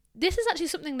this is actually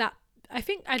something that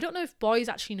I don't know if boys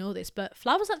actually know this, but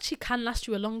flowers actually can last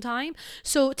you a long time.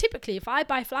 So typically, if I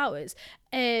buy flowers,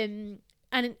 and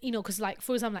because, like,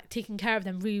 for example, like, taking care of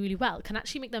them really, really well can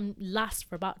actually make them last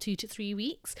for about 2 to 3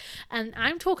 weeks. And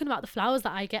I'm talking about the flowers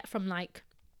that I get from, like,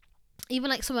 even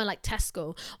like somewhere like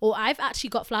Tesco, or I've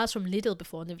actually got flowers from Lidl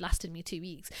before, and they've lasted me 2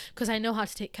 weeks because I know how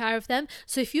to take care of them.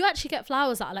 So if you actually get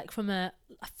flowers that are like from a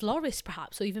florist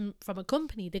perhaps, or even from a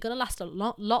company, they're going to last a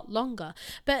lot longer.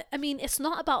 But I mean, it's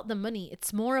not about the money,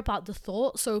 it's more about the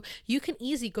thought. So you can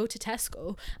easily go to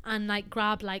Tesco and like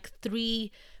grab like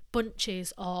 3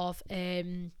 bunches of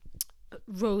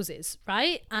roses,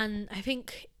 right? And I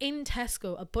think in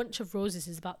Tesco a bunch of roses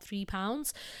is about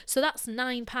 £3, so that's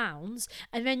 £9.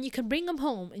 And then you can bring them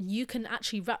home and you can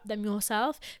actually wrap them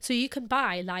yourself. So you can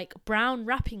buy like brown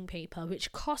wrapping paper,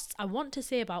 which costs, I want to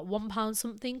say, about £1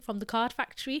 something from the Card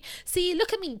Factory. See,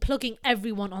 look at me plugging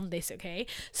everyone on this, okay?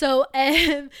 So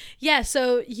yeah,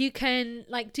 so you can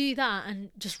like do that and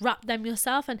just wrap them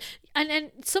yourself. And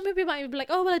some people might be like,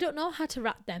 oh well, I don't know how to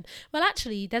wrap them. Well,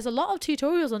 actually, there's a lot of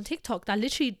tutorials on TikTok that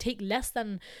literally take less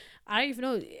than, I don't even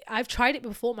know, I've tried it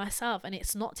before myself, and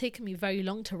it's not taken me very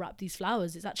long to wrap these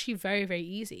flowers. It's actually very, very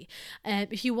easy.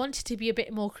 If you wanted to be a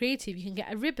bit more creative, you can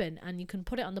get a ribbon and you can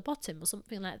put it on the bottom or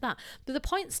something like that. But the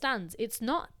point stands, it's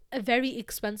not a very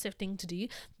expensive thing to do,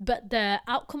 but the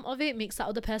outcome of it makes that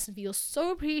other person feel so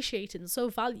appreciated and so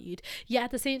valued. Yet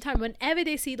at the same time, whenever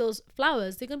they see those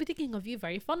flowers, they're going to be thinking of you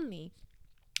very fondly.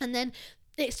 And then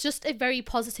it's just a very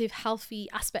positive, healthy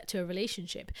aspect to a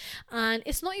relationship. And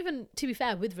it's not even, to be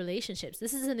fair, with relationships.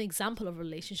 This is an example of a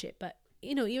relationship, but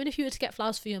even if you were to get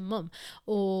flowers for your mum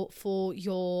or for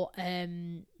your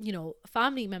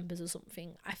family members or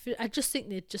something, I just think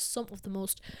they're just some of the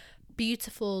most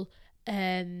beautiful,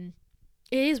 it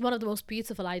is one of the most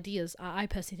beautiful ideas I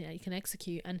personally think that you can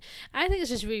execute, and I think it's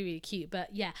just really, really cute.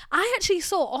 But yeah, I actually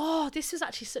saw, this was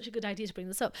actually such a good idea to bring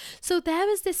this up. So there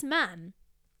was this man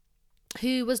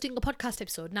who was doing a podcast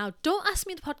episode. Now, don't ask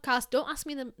me the podcast, don't ask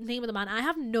me the name of the man, I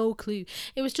have no clue.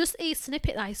 It was just a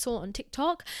snippet that I saw on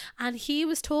TikTok, and he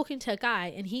was talking to a guy,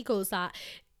 and he goes that,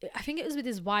 I think it was with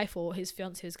his wife or his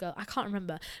fiance, his girl, I can't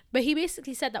remember, but he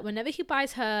basically said that whenever he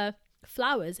buys her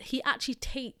flowers, he actually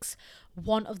takes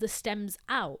one of the stems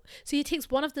out. So he takes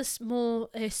one of the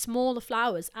smaller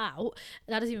flowers out.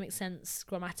 That doesn't even make sense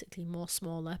grammatically, more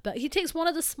smaller. But he takes one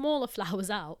of the smaller flowers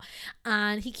out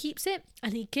and he keeps it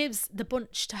and he gives the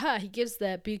bunch to her. He gives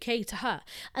the bouquet to her.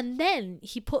 And then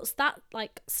he puts that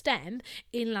like stem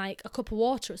in like a cup of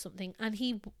water or something, and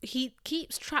he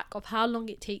keeps track of how long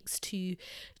it takes to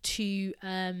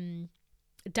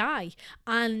die.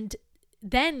 And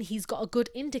then he's got a good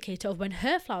indicator of when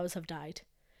her flowers have died.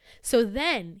 So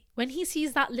then when he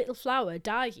sees that little flower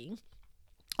dying,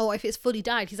 or if it's fully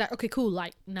died, he's like, okay, cool,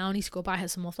 like now I need to go buy her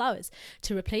some more flowers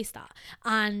to replace that.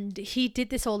 And he did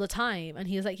this all the time, and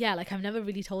he was like, yeah, like I've never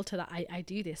really told her that I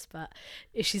do this, but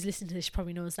if she's listening to this, she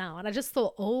probably knows now. And I just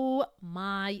thought, oh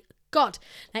my God,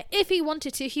 now if he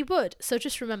wanted to, he would. So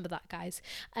just remember that, guys.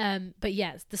 But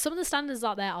yes, some of the standards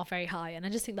out there are very high, and I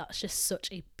just think that's just such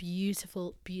a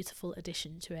beautiful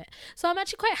addition to it. So I'm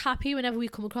actually quite happy whenever we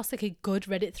come across like a good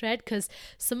Reddit thread, because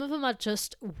some of them are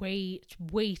just way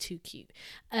too cute.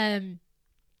 But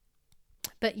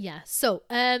yeah, so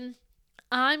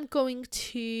I'm going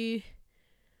to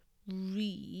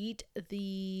read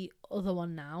the other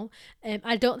one now.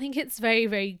 I don't think it's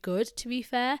very good, to be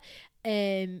fair.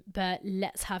 But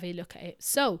let's have a look at it.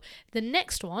 So the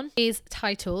next one is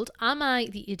titled, "Am I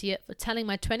the idiot for telling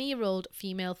my 20-year-old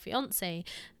female fiance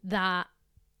that..."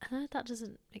 That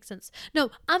doesn't make sense. No,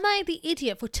 am I the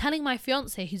idiot for telling my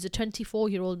fiance, who's a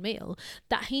 24-year-old male,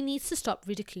 that he needs to stop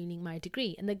ridiculing my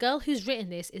degree? And the girl who's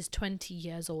written this is 20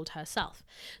 years old herself.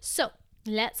 So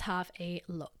let's have a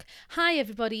look. Hi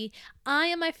everybody, I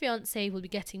and my fiance will be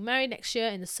getting married next year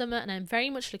in the summer, and I'm very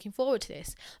much looking forward to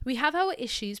this. We have our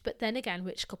issues, but then again,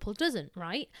 which couple doesn't,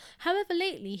 right? However,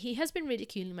 lately he has been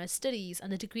ridiculing my studies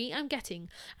and the degree I'm getting.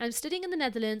 I'm studying in the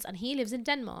Netherlands and he lives in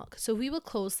Denmark, so we will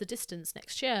close the distance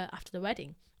next year after the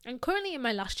wedding. I'm currently in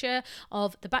my last year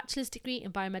of the bachelor's degree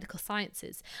in biomedical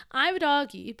sciences. I would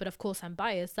argue, but of course I'm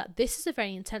biased, that this is a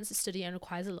very intensive study and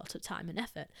requires a lot of time and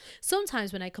effort.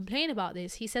 Sometimes when I complain about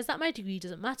this, he says that my degree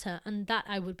doesn't matter and that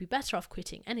I would be better off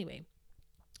quitting anyway.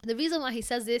 The reason why he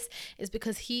says this is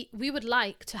because we would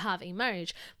like to have a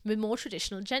marriage with more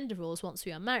traditional gender roles once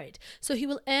we are married. So he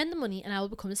will earn the money and I will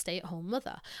become a stay-at-home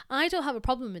mother. I don't have a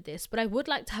problem with this, but I would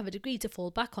like to have a degree to fall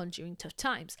back on during tough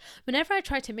times. Whenever I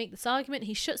try to make this argument,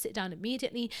 he shuts it down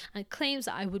immediately and claims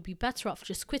that I would be better off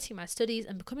just quitting my studies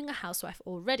and becoming a housewife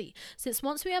already, since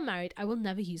once we are married, I will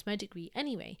never use my degree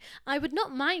anyway. I would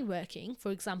not mind working,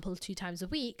 for example, 2 times a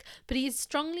week, but he is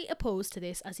strongly opposed to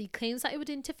this as he claims that it would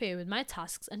interfere with my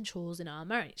tasks and chores in our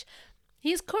marriage.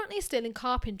 He is currently still in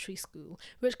carpentry school,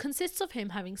 which consists of him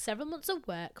having several months of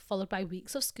work followed by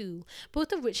weeks of school,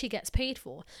 both of which he gets paid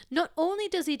for. Not only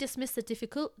does he dismiss the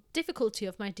difficulty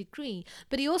of my degree,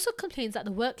 but he also complains that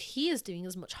the work he is doing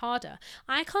is much harder.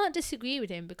 I can't disagree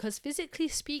with him because physically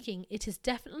speaking, it is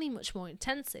definitely much more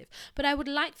intensive, but I would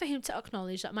like for him to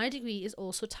acknowledge that my degree is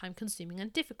also time consuming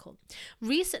and difficult.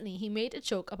 Recently, he made a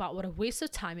joke about what a waste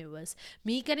of time it was,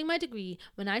 me getting my degree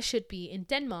when I should be in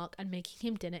Denmark and making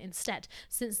him dinner instead,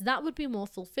 since that would be more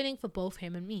fulfilling for both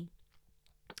him and me.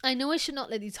 I know I should not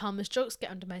let these harmless jokes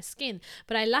get under my skin,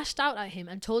 but I lashed out at him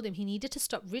and told him he needed to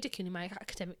stop ridiculing my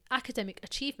academic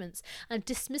achievements and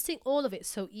dismissing all of it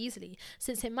so easily,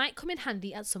 since it might come in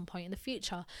handy at some point in the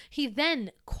future. He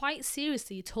then quite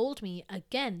seriously told me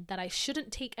again that I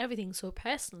shouldn't take everything so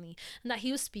personally and that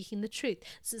he was speaking the truth,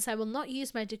 since I will not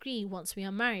use my degree once we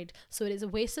are married, so it is a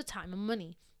waste of time and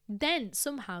money. Then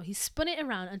somehow he spun it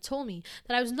around and told me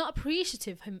that I was not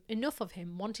appreciative enough of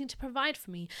him wanting to provide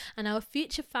for me and our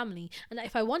future family, and that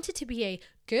if I wanted to be a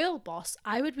girl boss,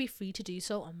 I would be free to do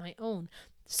so on my own.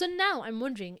 So now I'm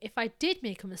wondering if I did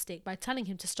make a mistake by telling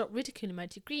him to stop ridiculing my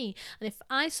degree, and if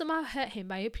I somehow hurt him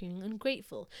by appearing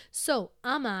ungrateful. So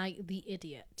am I the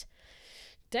idiot?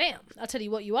 Damn, I'll tell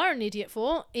you what you are an idiot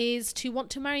for, is to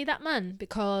want to marry that man,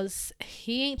 because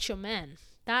he ain't your man.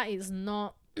 That is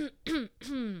not...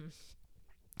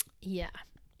 Yeah.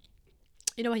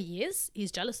 You know what he is?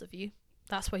 He's jealous of you.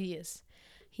 That's what he is.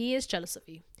 He is jealous of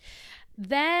you.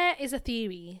 There is a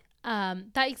theory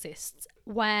that exists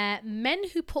where men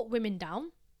who put women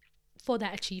down for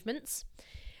their achievements,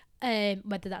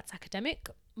 whether that's academic,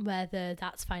 whether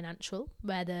that's financial,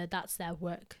 whether that's their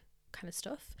work kind of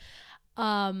stuff,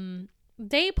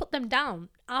 they put them down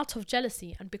out of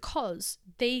jealousy and because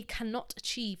they cannot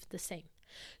achieve the same.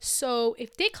 So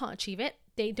if they can't achieve it,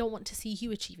 they don't want to see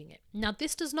you achieving it. Now,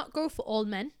 this does not go for all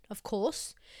men, of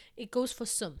course. It goes for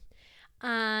some.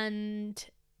 And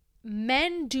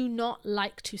men do not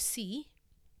like to see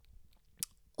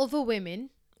other women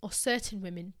or certain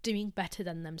women doing better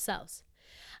than themselves.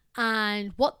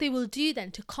 And what they will do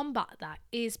then to combat that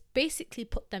is basically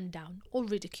put them down or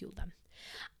ridicule them.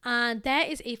 And there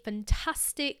is a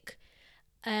fantastic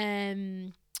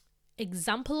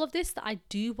example of this that I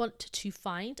do want to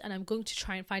find, and I'm going to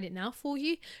try and find it now for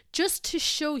you, just to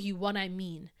show you what I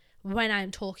mean when I'm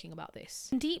talking about this.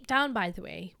 And deep down, by the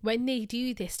way, when they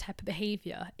do this type of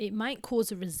behavior, it might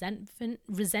cause a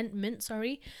resentment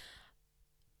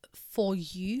for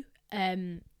you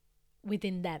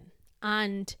within them.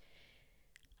 And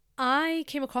I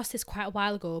came across this quite a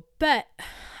while ago, but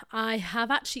I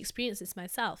have actually experienced this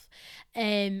myself.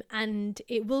 And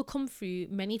it will come through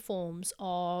many forms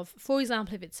of, for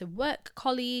example, if it's a work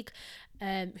colleague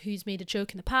who's made a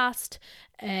joke in the past.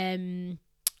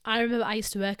 I remember I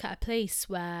used to work at a place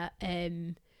where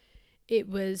it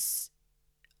was,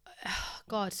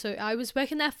 so I was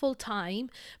working there full time,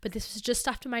 but this was just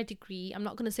after my degree. I'm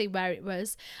not going to say where it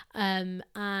was. And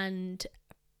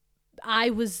I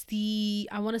was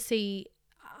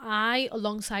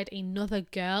alongside another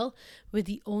girl, were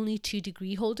the only 2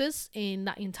 degree holders in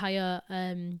that entire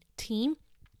team.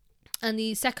 And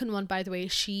the second one, by the way,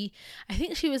 I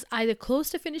think she was either close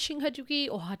to finishing her degree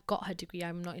or had got her degree.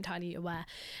 I'm not entirely aware.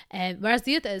 Whereas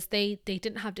the others, they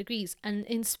didn't have degrees. And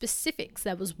in specifics,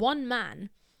 there was one man,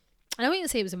 and I wouldn't even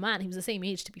say he was a man, he was the same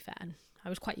age, to be fair. And I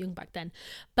was quite young back then.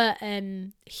 But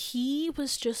he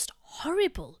was just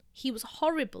horrible. He was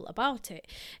horrible about it.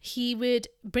 He would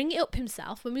bring it up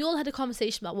himself. When we all had a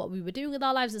conversation about what we were doing with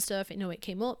our lives and stuff, it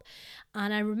came up.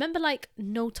 And I remember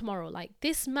no tomorrow. Like,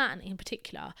 this man in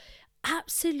particular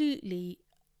absolutely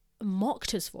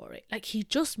mocked us for it. Like, he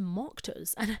just mocked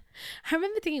us. And I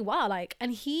remember thinking, wow,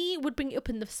 and he would bring it up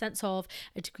in the sense of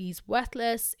a degree's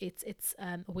worthless, it's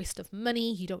a waste of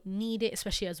money, you don't need it,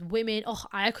 especially as women.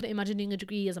 I couldn't imagine doing a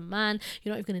degree as a man.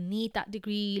 You're not even going to need that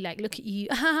degree. Like, look at you,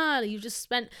 you just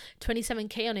spent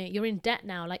 27k on it, you're in debt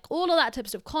now. Like, all of that type of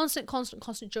stuff, constant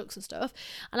jokes and stuff.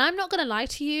 And I'm not going to lie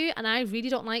to you, and I really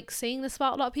don't like saying this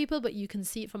about a lot of people, but you can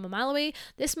see it from a mile away.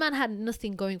 This man had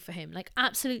nothing going for him, like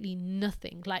absolutely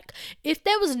nothing. Like, if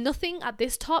there was nothing at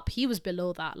this top, he was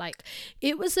below that. Like,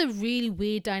 it was a really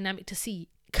weird dynamic to see,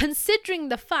 considering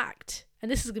the fact,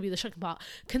 and this is going to be the shocking part,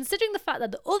 considering the fact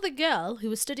that the other girl who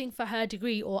was studying for her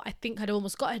degree, or I think had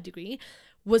almost got her degree,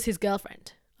 was his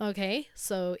girlfriend. Okay,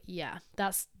 so yeah,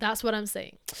 that's what I'm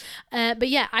saying. But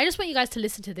yeah, I just want you guys to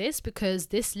listen to this, because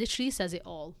this literally says it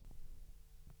all.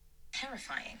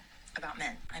 Terrifying about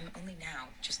men I'm only now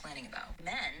just learning about.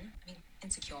 Men,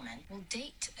 insecure men, will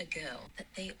date a girl that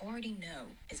they already know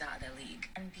is out of their league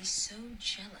and be so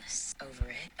jealous over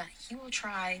it that he will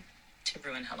try to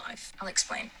ruin her life. I'll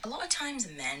explain. A lot of times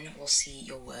men will see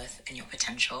your worth and your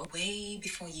potential way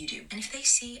before you do. And if they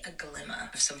see a glimmer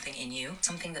of something in you,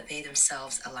 something that they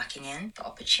themselves are lacking in, the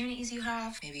opportunities you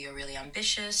have, maybe you're really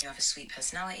ambitious, you have a sweet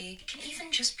personality, it can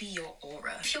even just be your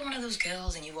aura. If you're one of those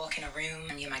girls and you walk in a room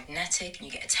and you're magnetic and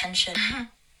you get attention,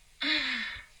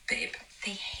 babe,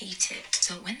 they hate it.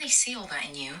 So when they see all that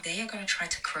in you, they are going to try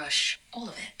to crush all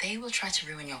of it. They will try to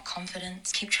ruin your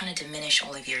confidence, keep trying to diminish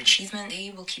all of your achievement.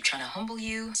 They will keep trying to humble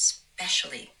you,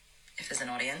 especially if there's an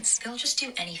audience. They'll just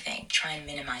do anything, try and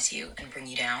minimize you and bring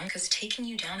you down, because taking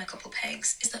you down a couple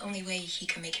pegs is the only way he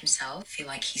can make himself feel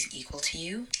like he's equal to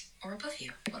you or above you.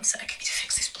 One sec, I need to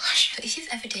fix this blush. But if you've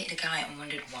ever dated a guy and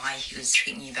wondered why he was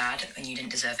treating you bad and you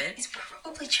didn't deserve it, he's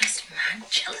probably just mad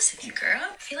jealous of you, girl.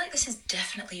 I feel like this is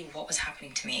definitely what was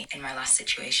happening to me in my last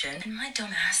situation, and my dumb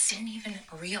ass didn't even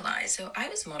realize. So I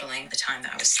was modeling at the time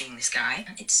that I was seeing this guy,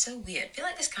 and it's so weird. I feel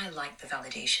like this guy liked the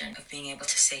validation of being able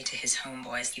to say to his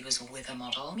homeboys he was with a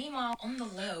model. Meanwhile, on the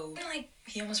low, I feel like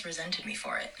he almost resented me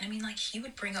for it. He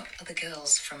would bring up other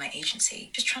girls from my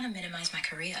agency, just trying to minimize my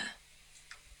career.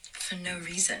 For no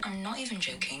reason. I'm not even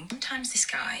joking. Sometimes this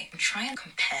guy would try and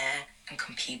compare and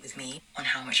compete with me on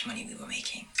how much money we were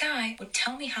making. This guy would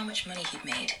tell me how much money he'd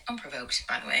made. Unprovoked,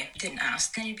 by the way. Didn't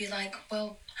ask. Then he'd be like,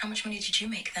 well, how much money did you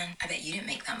make then? I bet you didn't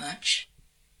make that much.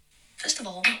 First of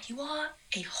all, you are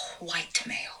a white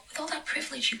male. With all that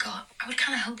privilege you got, I would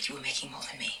kind of hope you were making more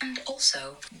than me. And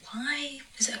also, why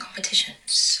is it a competition?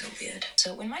 So weird.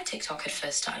 So when my TikTok had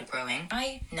first started growing,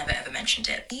 I never ever mentioned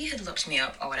it. He had looked me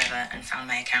up or whatever and found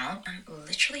my account, and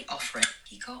literally off rip,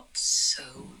 he got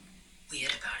so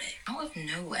weird about it. Out of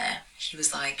nowhere, he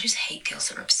was like, I just hate girls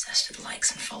that are obsessed with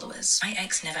likes and followers. My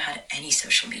ex never had any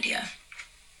social media.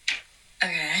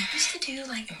 Okay. He used to do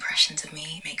impressions of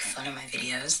me, make fun of my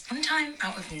videos. One time,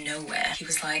 out of nowhere, he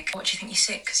was like, what, do you think you're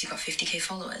sick because you've got 50k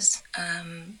followers?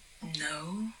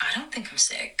 No. I don't think I'm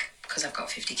sick because I've got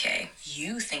 50k.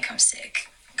 You think I'm sick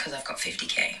because I've got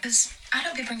 50k. Because I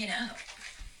don't be bringing it up.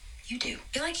 you do.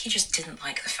 I feel like he just didn't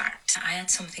like the fact I had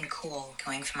something cool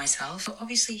going for myself, but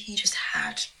obviously he just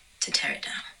had to tear it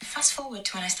down. Fast forward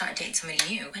to when I started dating somebody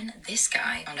new, when this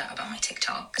guy found out about my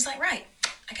TikTok. I was like, right,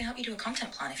 I can help you do a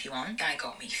content plan if you want. Guy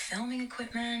got me filming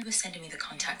equipment, he was sending me the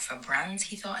contact for brands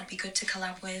he thought I'd be good to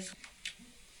collab with.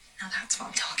 Now that's what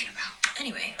I'm talking about.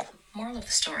 Anyway, moral of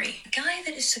the story. A guy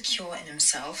that is secure in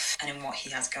himself and in what he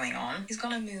has going on is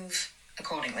gonna move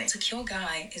accordingly. A secure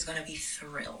guy is gonna be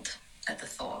thrilled at the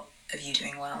thought of you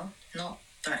doing well, not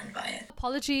threatened by it.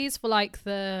 Apologies for like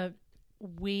the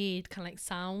weird kind of like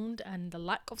sound and the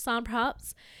lack of sound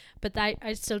perhaps, but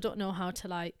I still don't know how to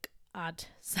like add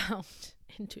sound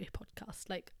into a podcast.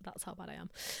 Like, that's how bad I am.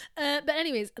 But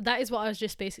anyways, that is what I was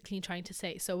just basically trying to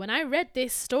say. So when I read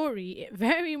this story, it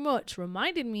very much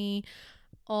reminded me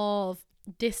of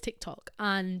this TikTok.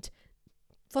 And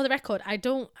for the record, I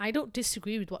don't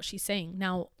disagree with what she's saying.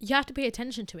 Now, you have to pay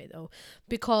attention to it though,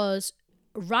 because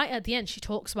right at the end she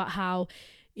talks about how,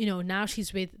 you know, now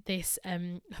she's with this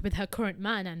with her current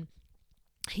man, and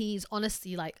he's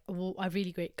honestly like a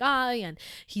really great guy, and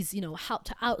he's, you know, helped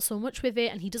her out so much with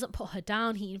it, and he doesn't put her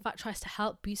down. He in fact tries to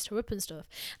help boost her up and stuff.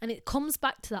 And it comes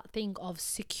back to that thing of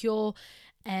secure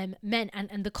men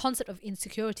and the concept of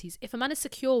insecurities. If a man is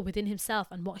secure within himself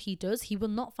and what he does, he will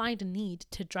not find a need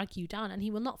to drag you down, and he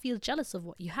will not feel jealous of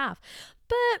what you have.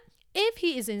 But if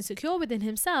he is insecure within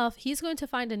himself, he's going to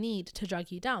find a need to drag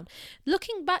you down.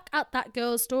 Looking back at that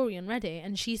girl's story on Reddit,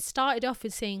 and she started off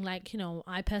with saying like, you know,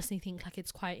 I personally think like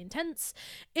it's quite intense.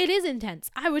 It is intense.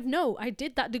 I would know. I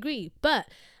did that degree. But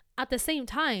at the same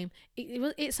time,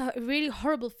 it's a really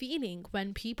horrible feeling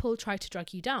when people try to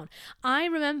drag you down. I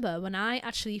remember when I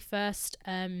actually first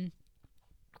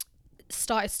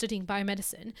started studying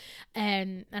biomedicine,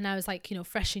 and I was like, you know,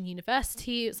 fresh in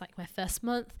university. It was like my first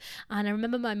month, and I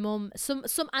remember my mum, some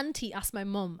auntie asked my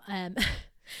mum,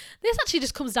 this actually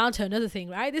just comes down to another thing,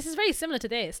 right? This is very similar to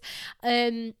this.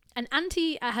 An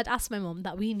auntie had asked my mum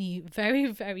that we knew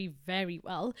very, very, very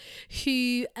well,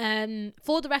 who,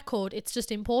 for the record, it's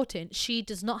just important, she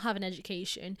does not have an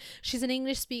education. She's an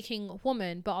English-speaking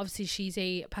woman, but obviously she's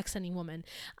a Pakistani woman,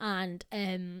 and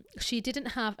she didn't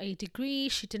have a degree.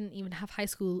 She didn't even have high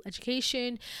school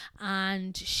education,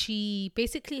 and she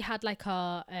basically had like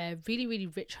a really, really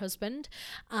rich husband,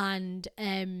 and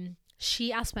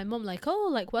she asked my mum like, oh,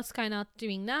 like what's Kainat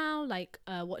doing now, like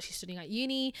what she's studying at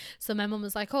uni. So my mum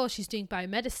was like, oh, she's doing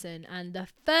biomedicine. And the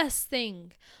first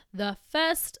thing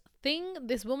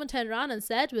this woman turned around and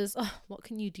said was, oh, what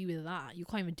can you do with that? You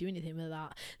can't even do anything with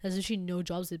that. There's literally no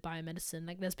jobs with biomedicine.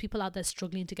 Like, there's people out there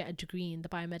struggling to get a degree in the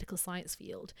biomedical science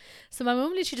field. So my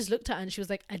mum literally just looked at her and she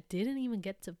was like, I didn't even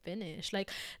get to finish.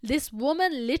 Like, this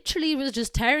woman literally was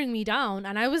just tearing me down,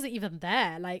 and I wasn't even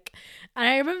there. Like, and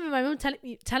I remember my mum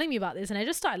telling me about this, and I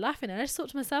just started laughing, and I just thought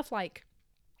to myself, like,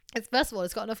 it's, first of all,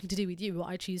 it's got nothing to do with you, what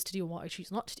I choose to do and what I choose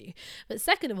not to do. But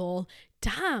second of all,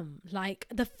 damn, like,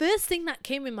 the first thing that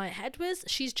came in my head was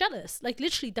she's jealous. Like,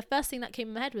 literally the first thing that came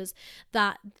in my head was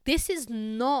that this is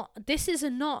not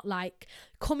like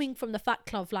coming from the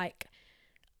fact of like,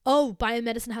 oh,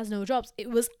 biomedicine has no jobs. It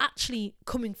was actually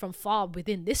coming from far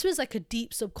within. This was like a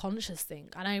deep subconscious thing,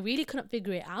 and I really couldn't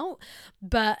figure it out.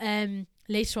 But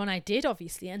later on I did,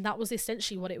 obviously, and that was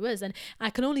essentially what it was. And I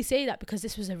can only say that because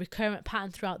this was a recurrent pattern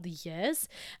throughout the years.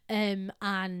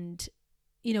 And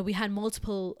you know, we had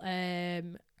multiple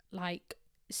like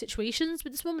situations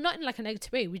with this woman, not in like a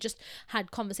negative way. We just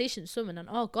had conversations with someone, and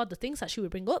oh god, the things that she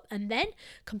would bring up, and then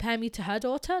compare me to her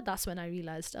daughter. That's when I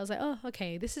realized, I was like, oh,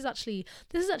 okay, this is actually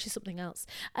something else.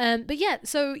 But yeah,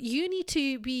 so you need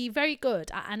to be very good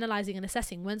at analyzing and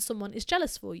assessing when someone is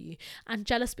jealous for you and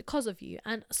jealous because of you.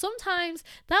 And sometimes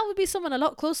that would be someone a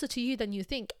lot closer to you than you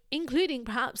think, including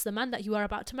perhaps the man that you are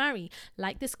about to marry,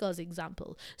 like this girl's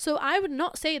example. So I would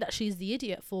not say that she's the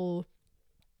idiot for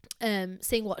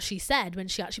saying what she said when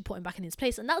she actually put him back in his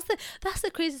place. And that's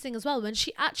the crazy thing as well, when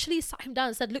she actually sat him down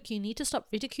and said, look, you need to stop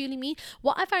ridiculing me.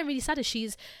 What I find really sad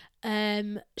is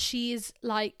she's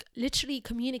like literally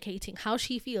communicating how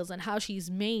she feels and how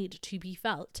she's made to be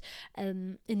felt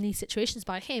in these situations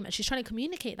by him, and she's trying to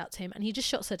communicate that to him, and he just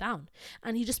shuts her down,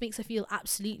 and he just makes her feel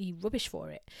absolutely rubbish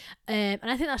for it. And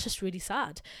I think that's just really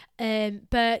sad.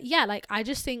 But yeah, like, I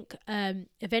just think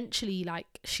eventually,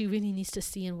 like, she really needs to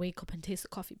see and wake up and taste the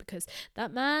coffee, because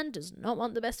that man does not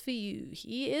want the best for you.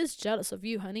 He is jealous of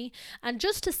you, honey. And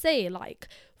just to say, like,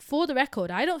 for the record,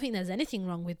 I don't think there's anything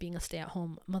wrong with being a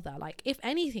stay-at-home mother. Like, if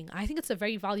anything, I think it's a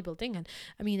very valuable thing. And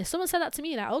I mean, if someone said that to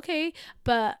me, like, okay,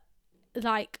 but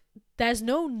like, there's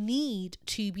no need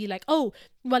to be like, oh,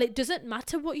 well, it doesn't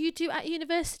matter what you do at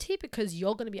university because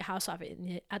you're going to be a housewife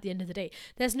at the end of the day.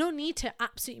 There's no need to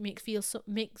absolutely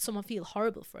make someone feel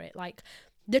horrible for it. Like,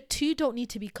 the two don't need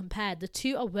to be compared. The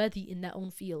two are worthy in their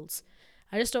own fields.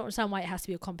 I just don't understand why it has to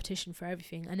be a competition for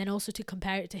everything. And then also to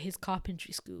compare it to his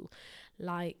carpentry school.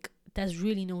 Like, there's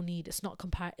really no need. It's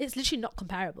literally not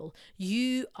comparable.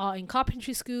 You are in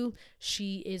carpentry school,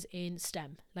 she is in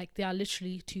STEM. Like, they are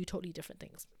literally two totally different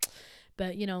things.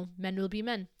 But, you know, men will be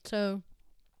men. So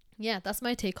yeah, that's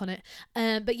my take on it.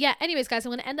 But yeah, anyways, guys, I'm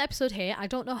going to end the episode here. I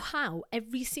don't know how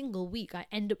every single week I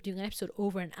end up doing an episode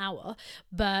over an hour,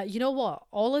 but you know what?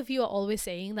 All of you are always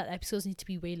saying that episodes need to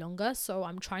be way longer, so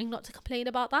I'm trying not to complain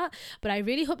about that. But I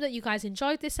really hope that you guys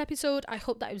enjoyed this episode. I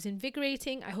hope that it was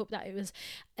invigorating. I hope that it was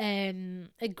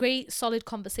a great, solid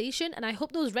conversation, and I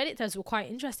hope those Reddit threads were quite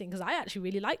interesting because I actually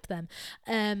really liked them.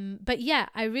 But yeah,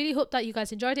 I really hope that you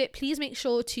guys enjoyed it. Please make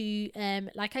sure to,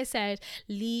 like I said,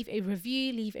 leave a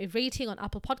review, leave a rating on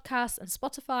Apple Podcasts and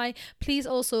Spotify. Please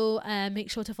also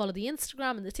make sure to follow the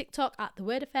Instagram and the TikTok at The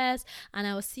Word Affairs, and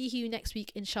I will see you next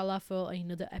week, inshallah, for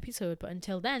another episode. But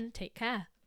until then, take care.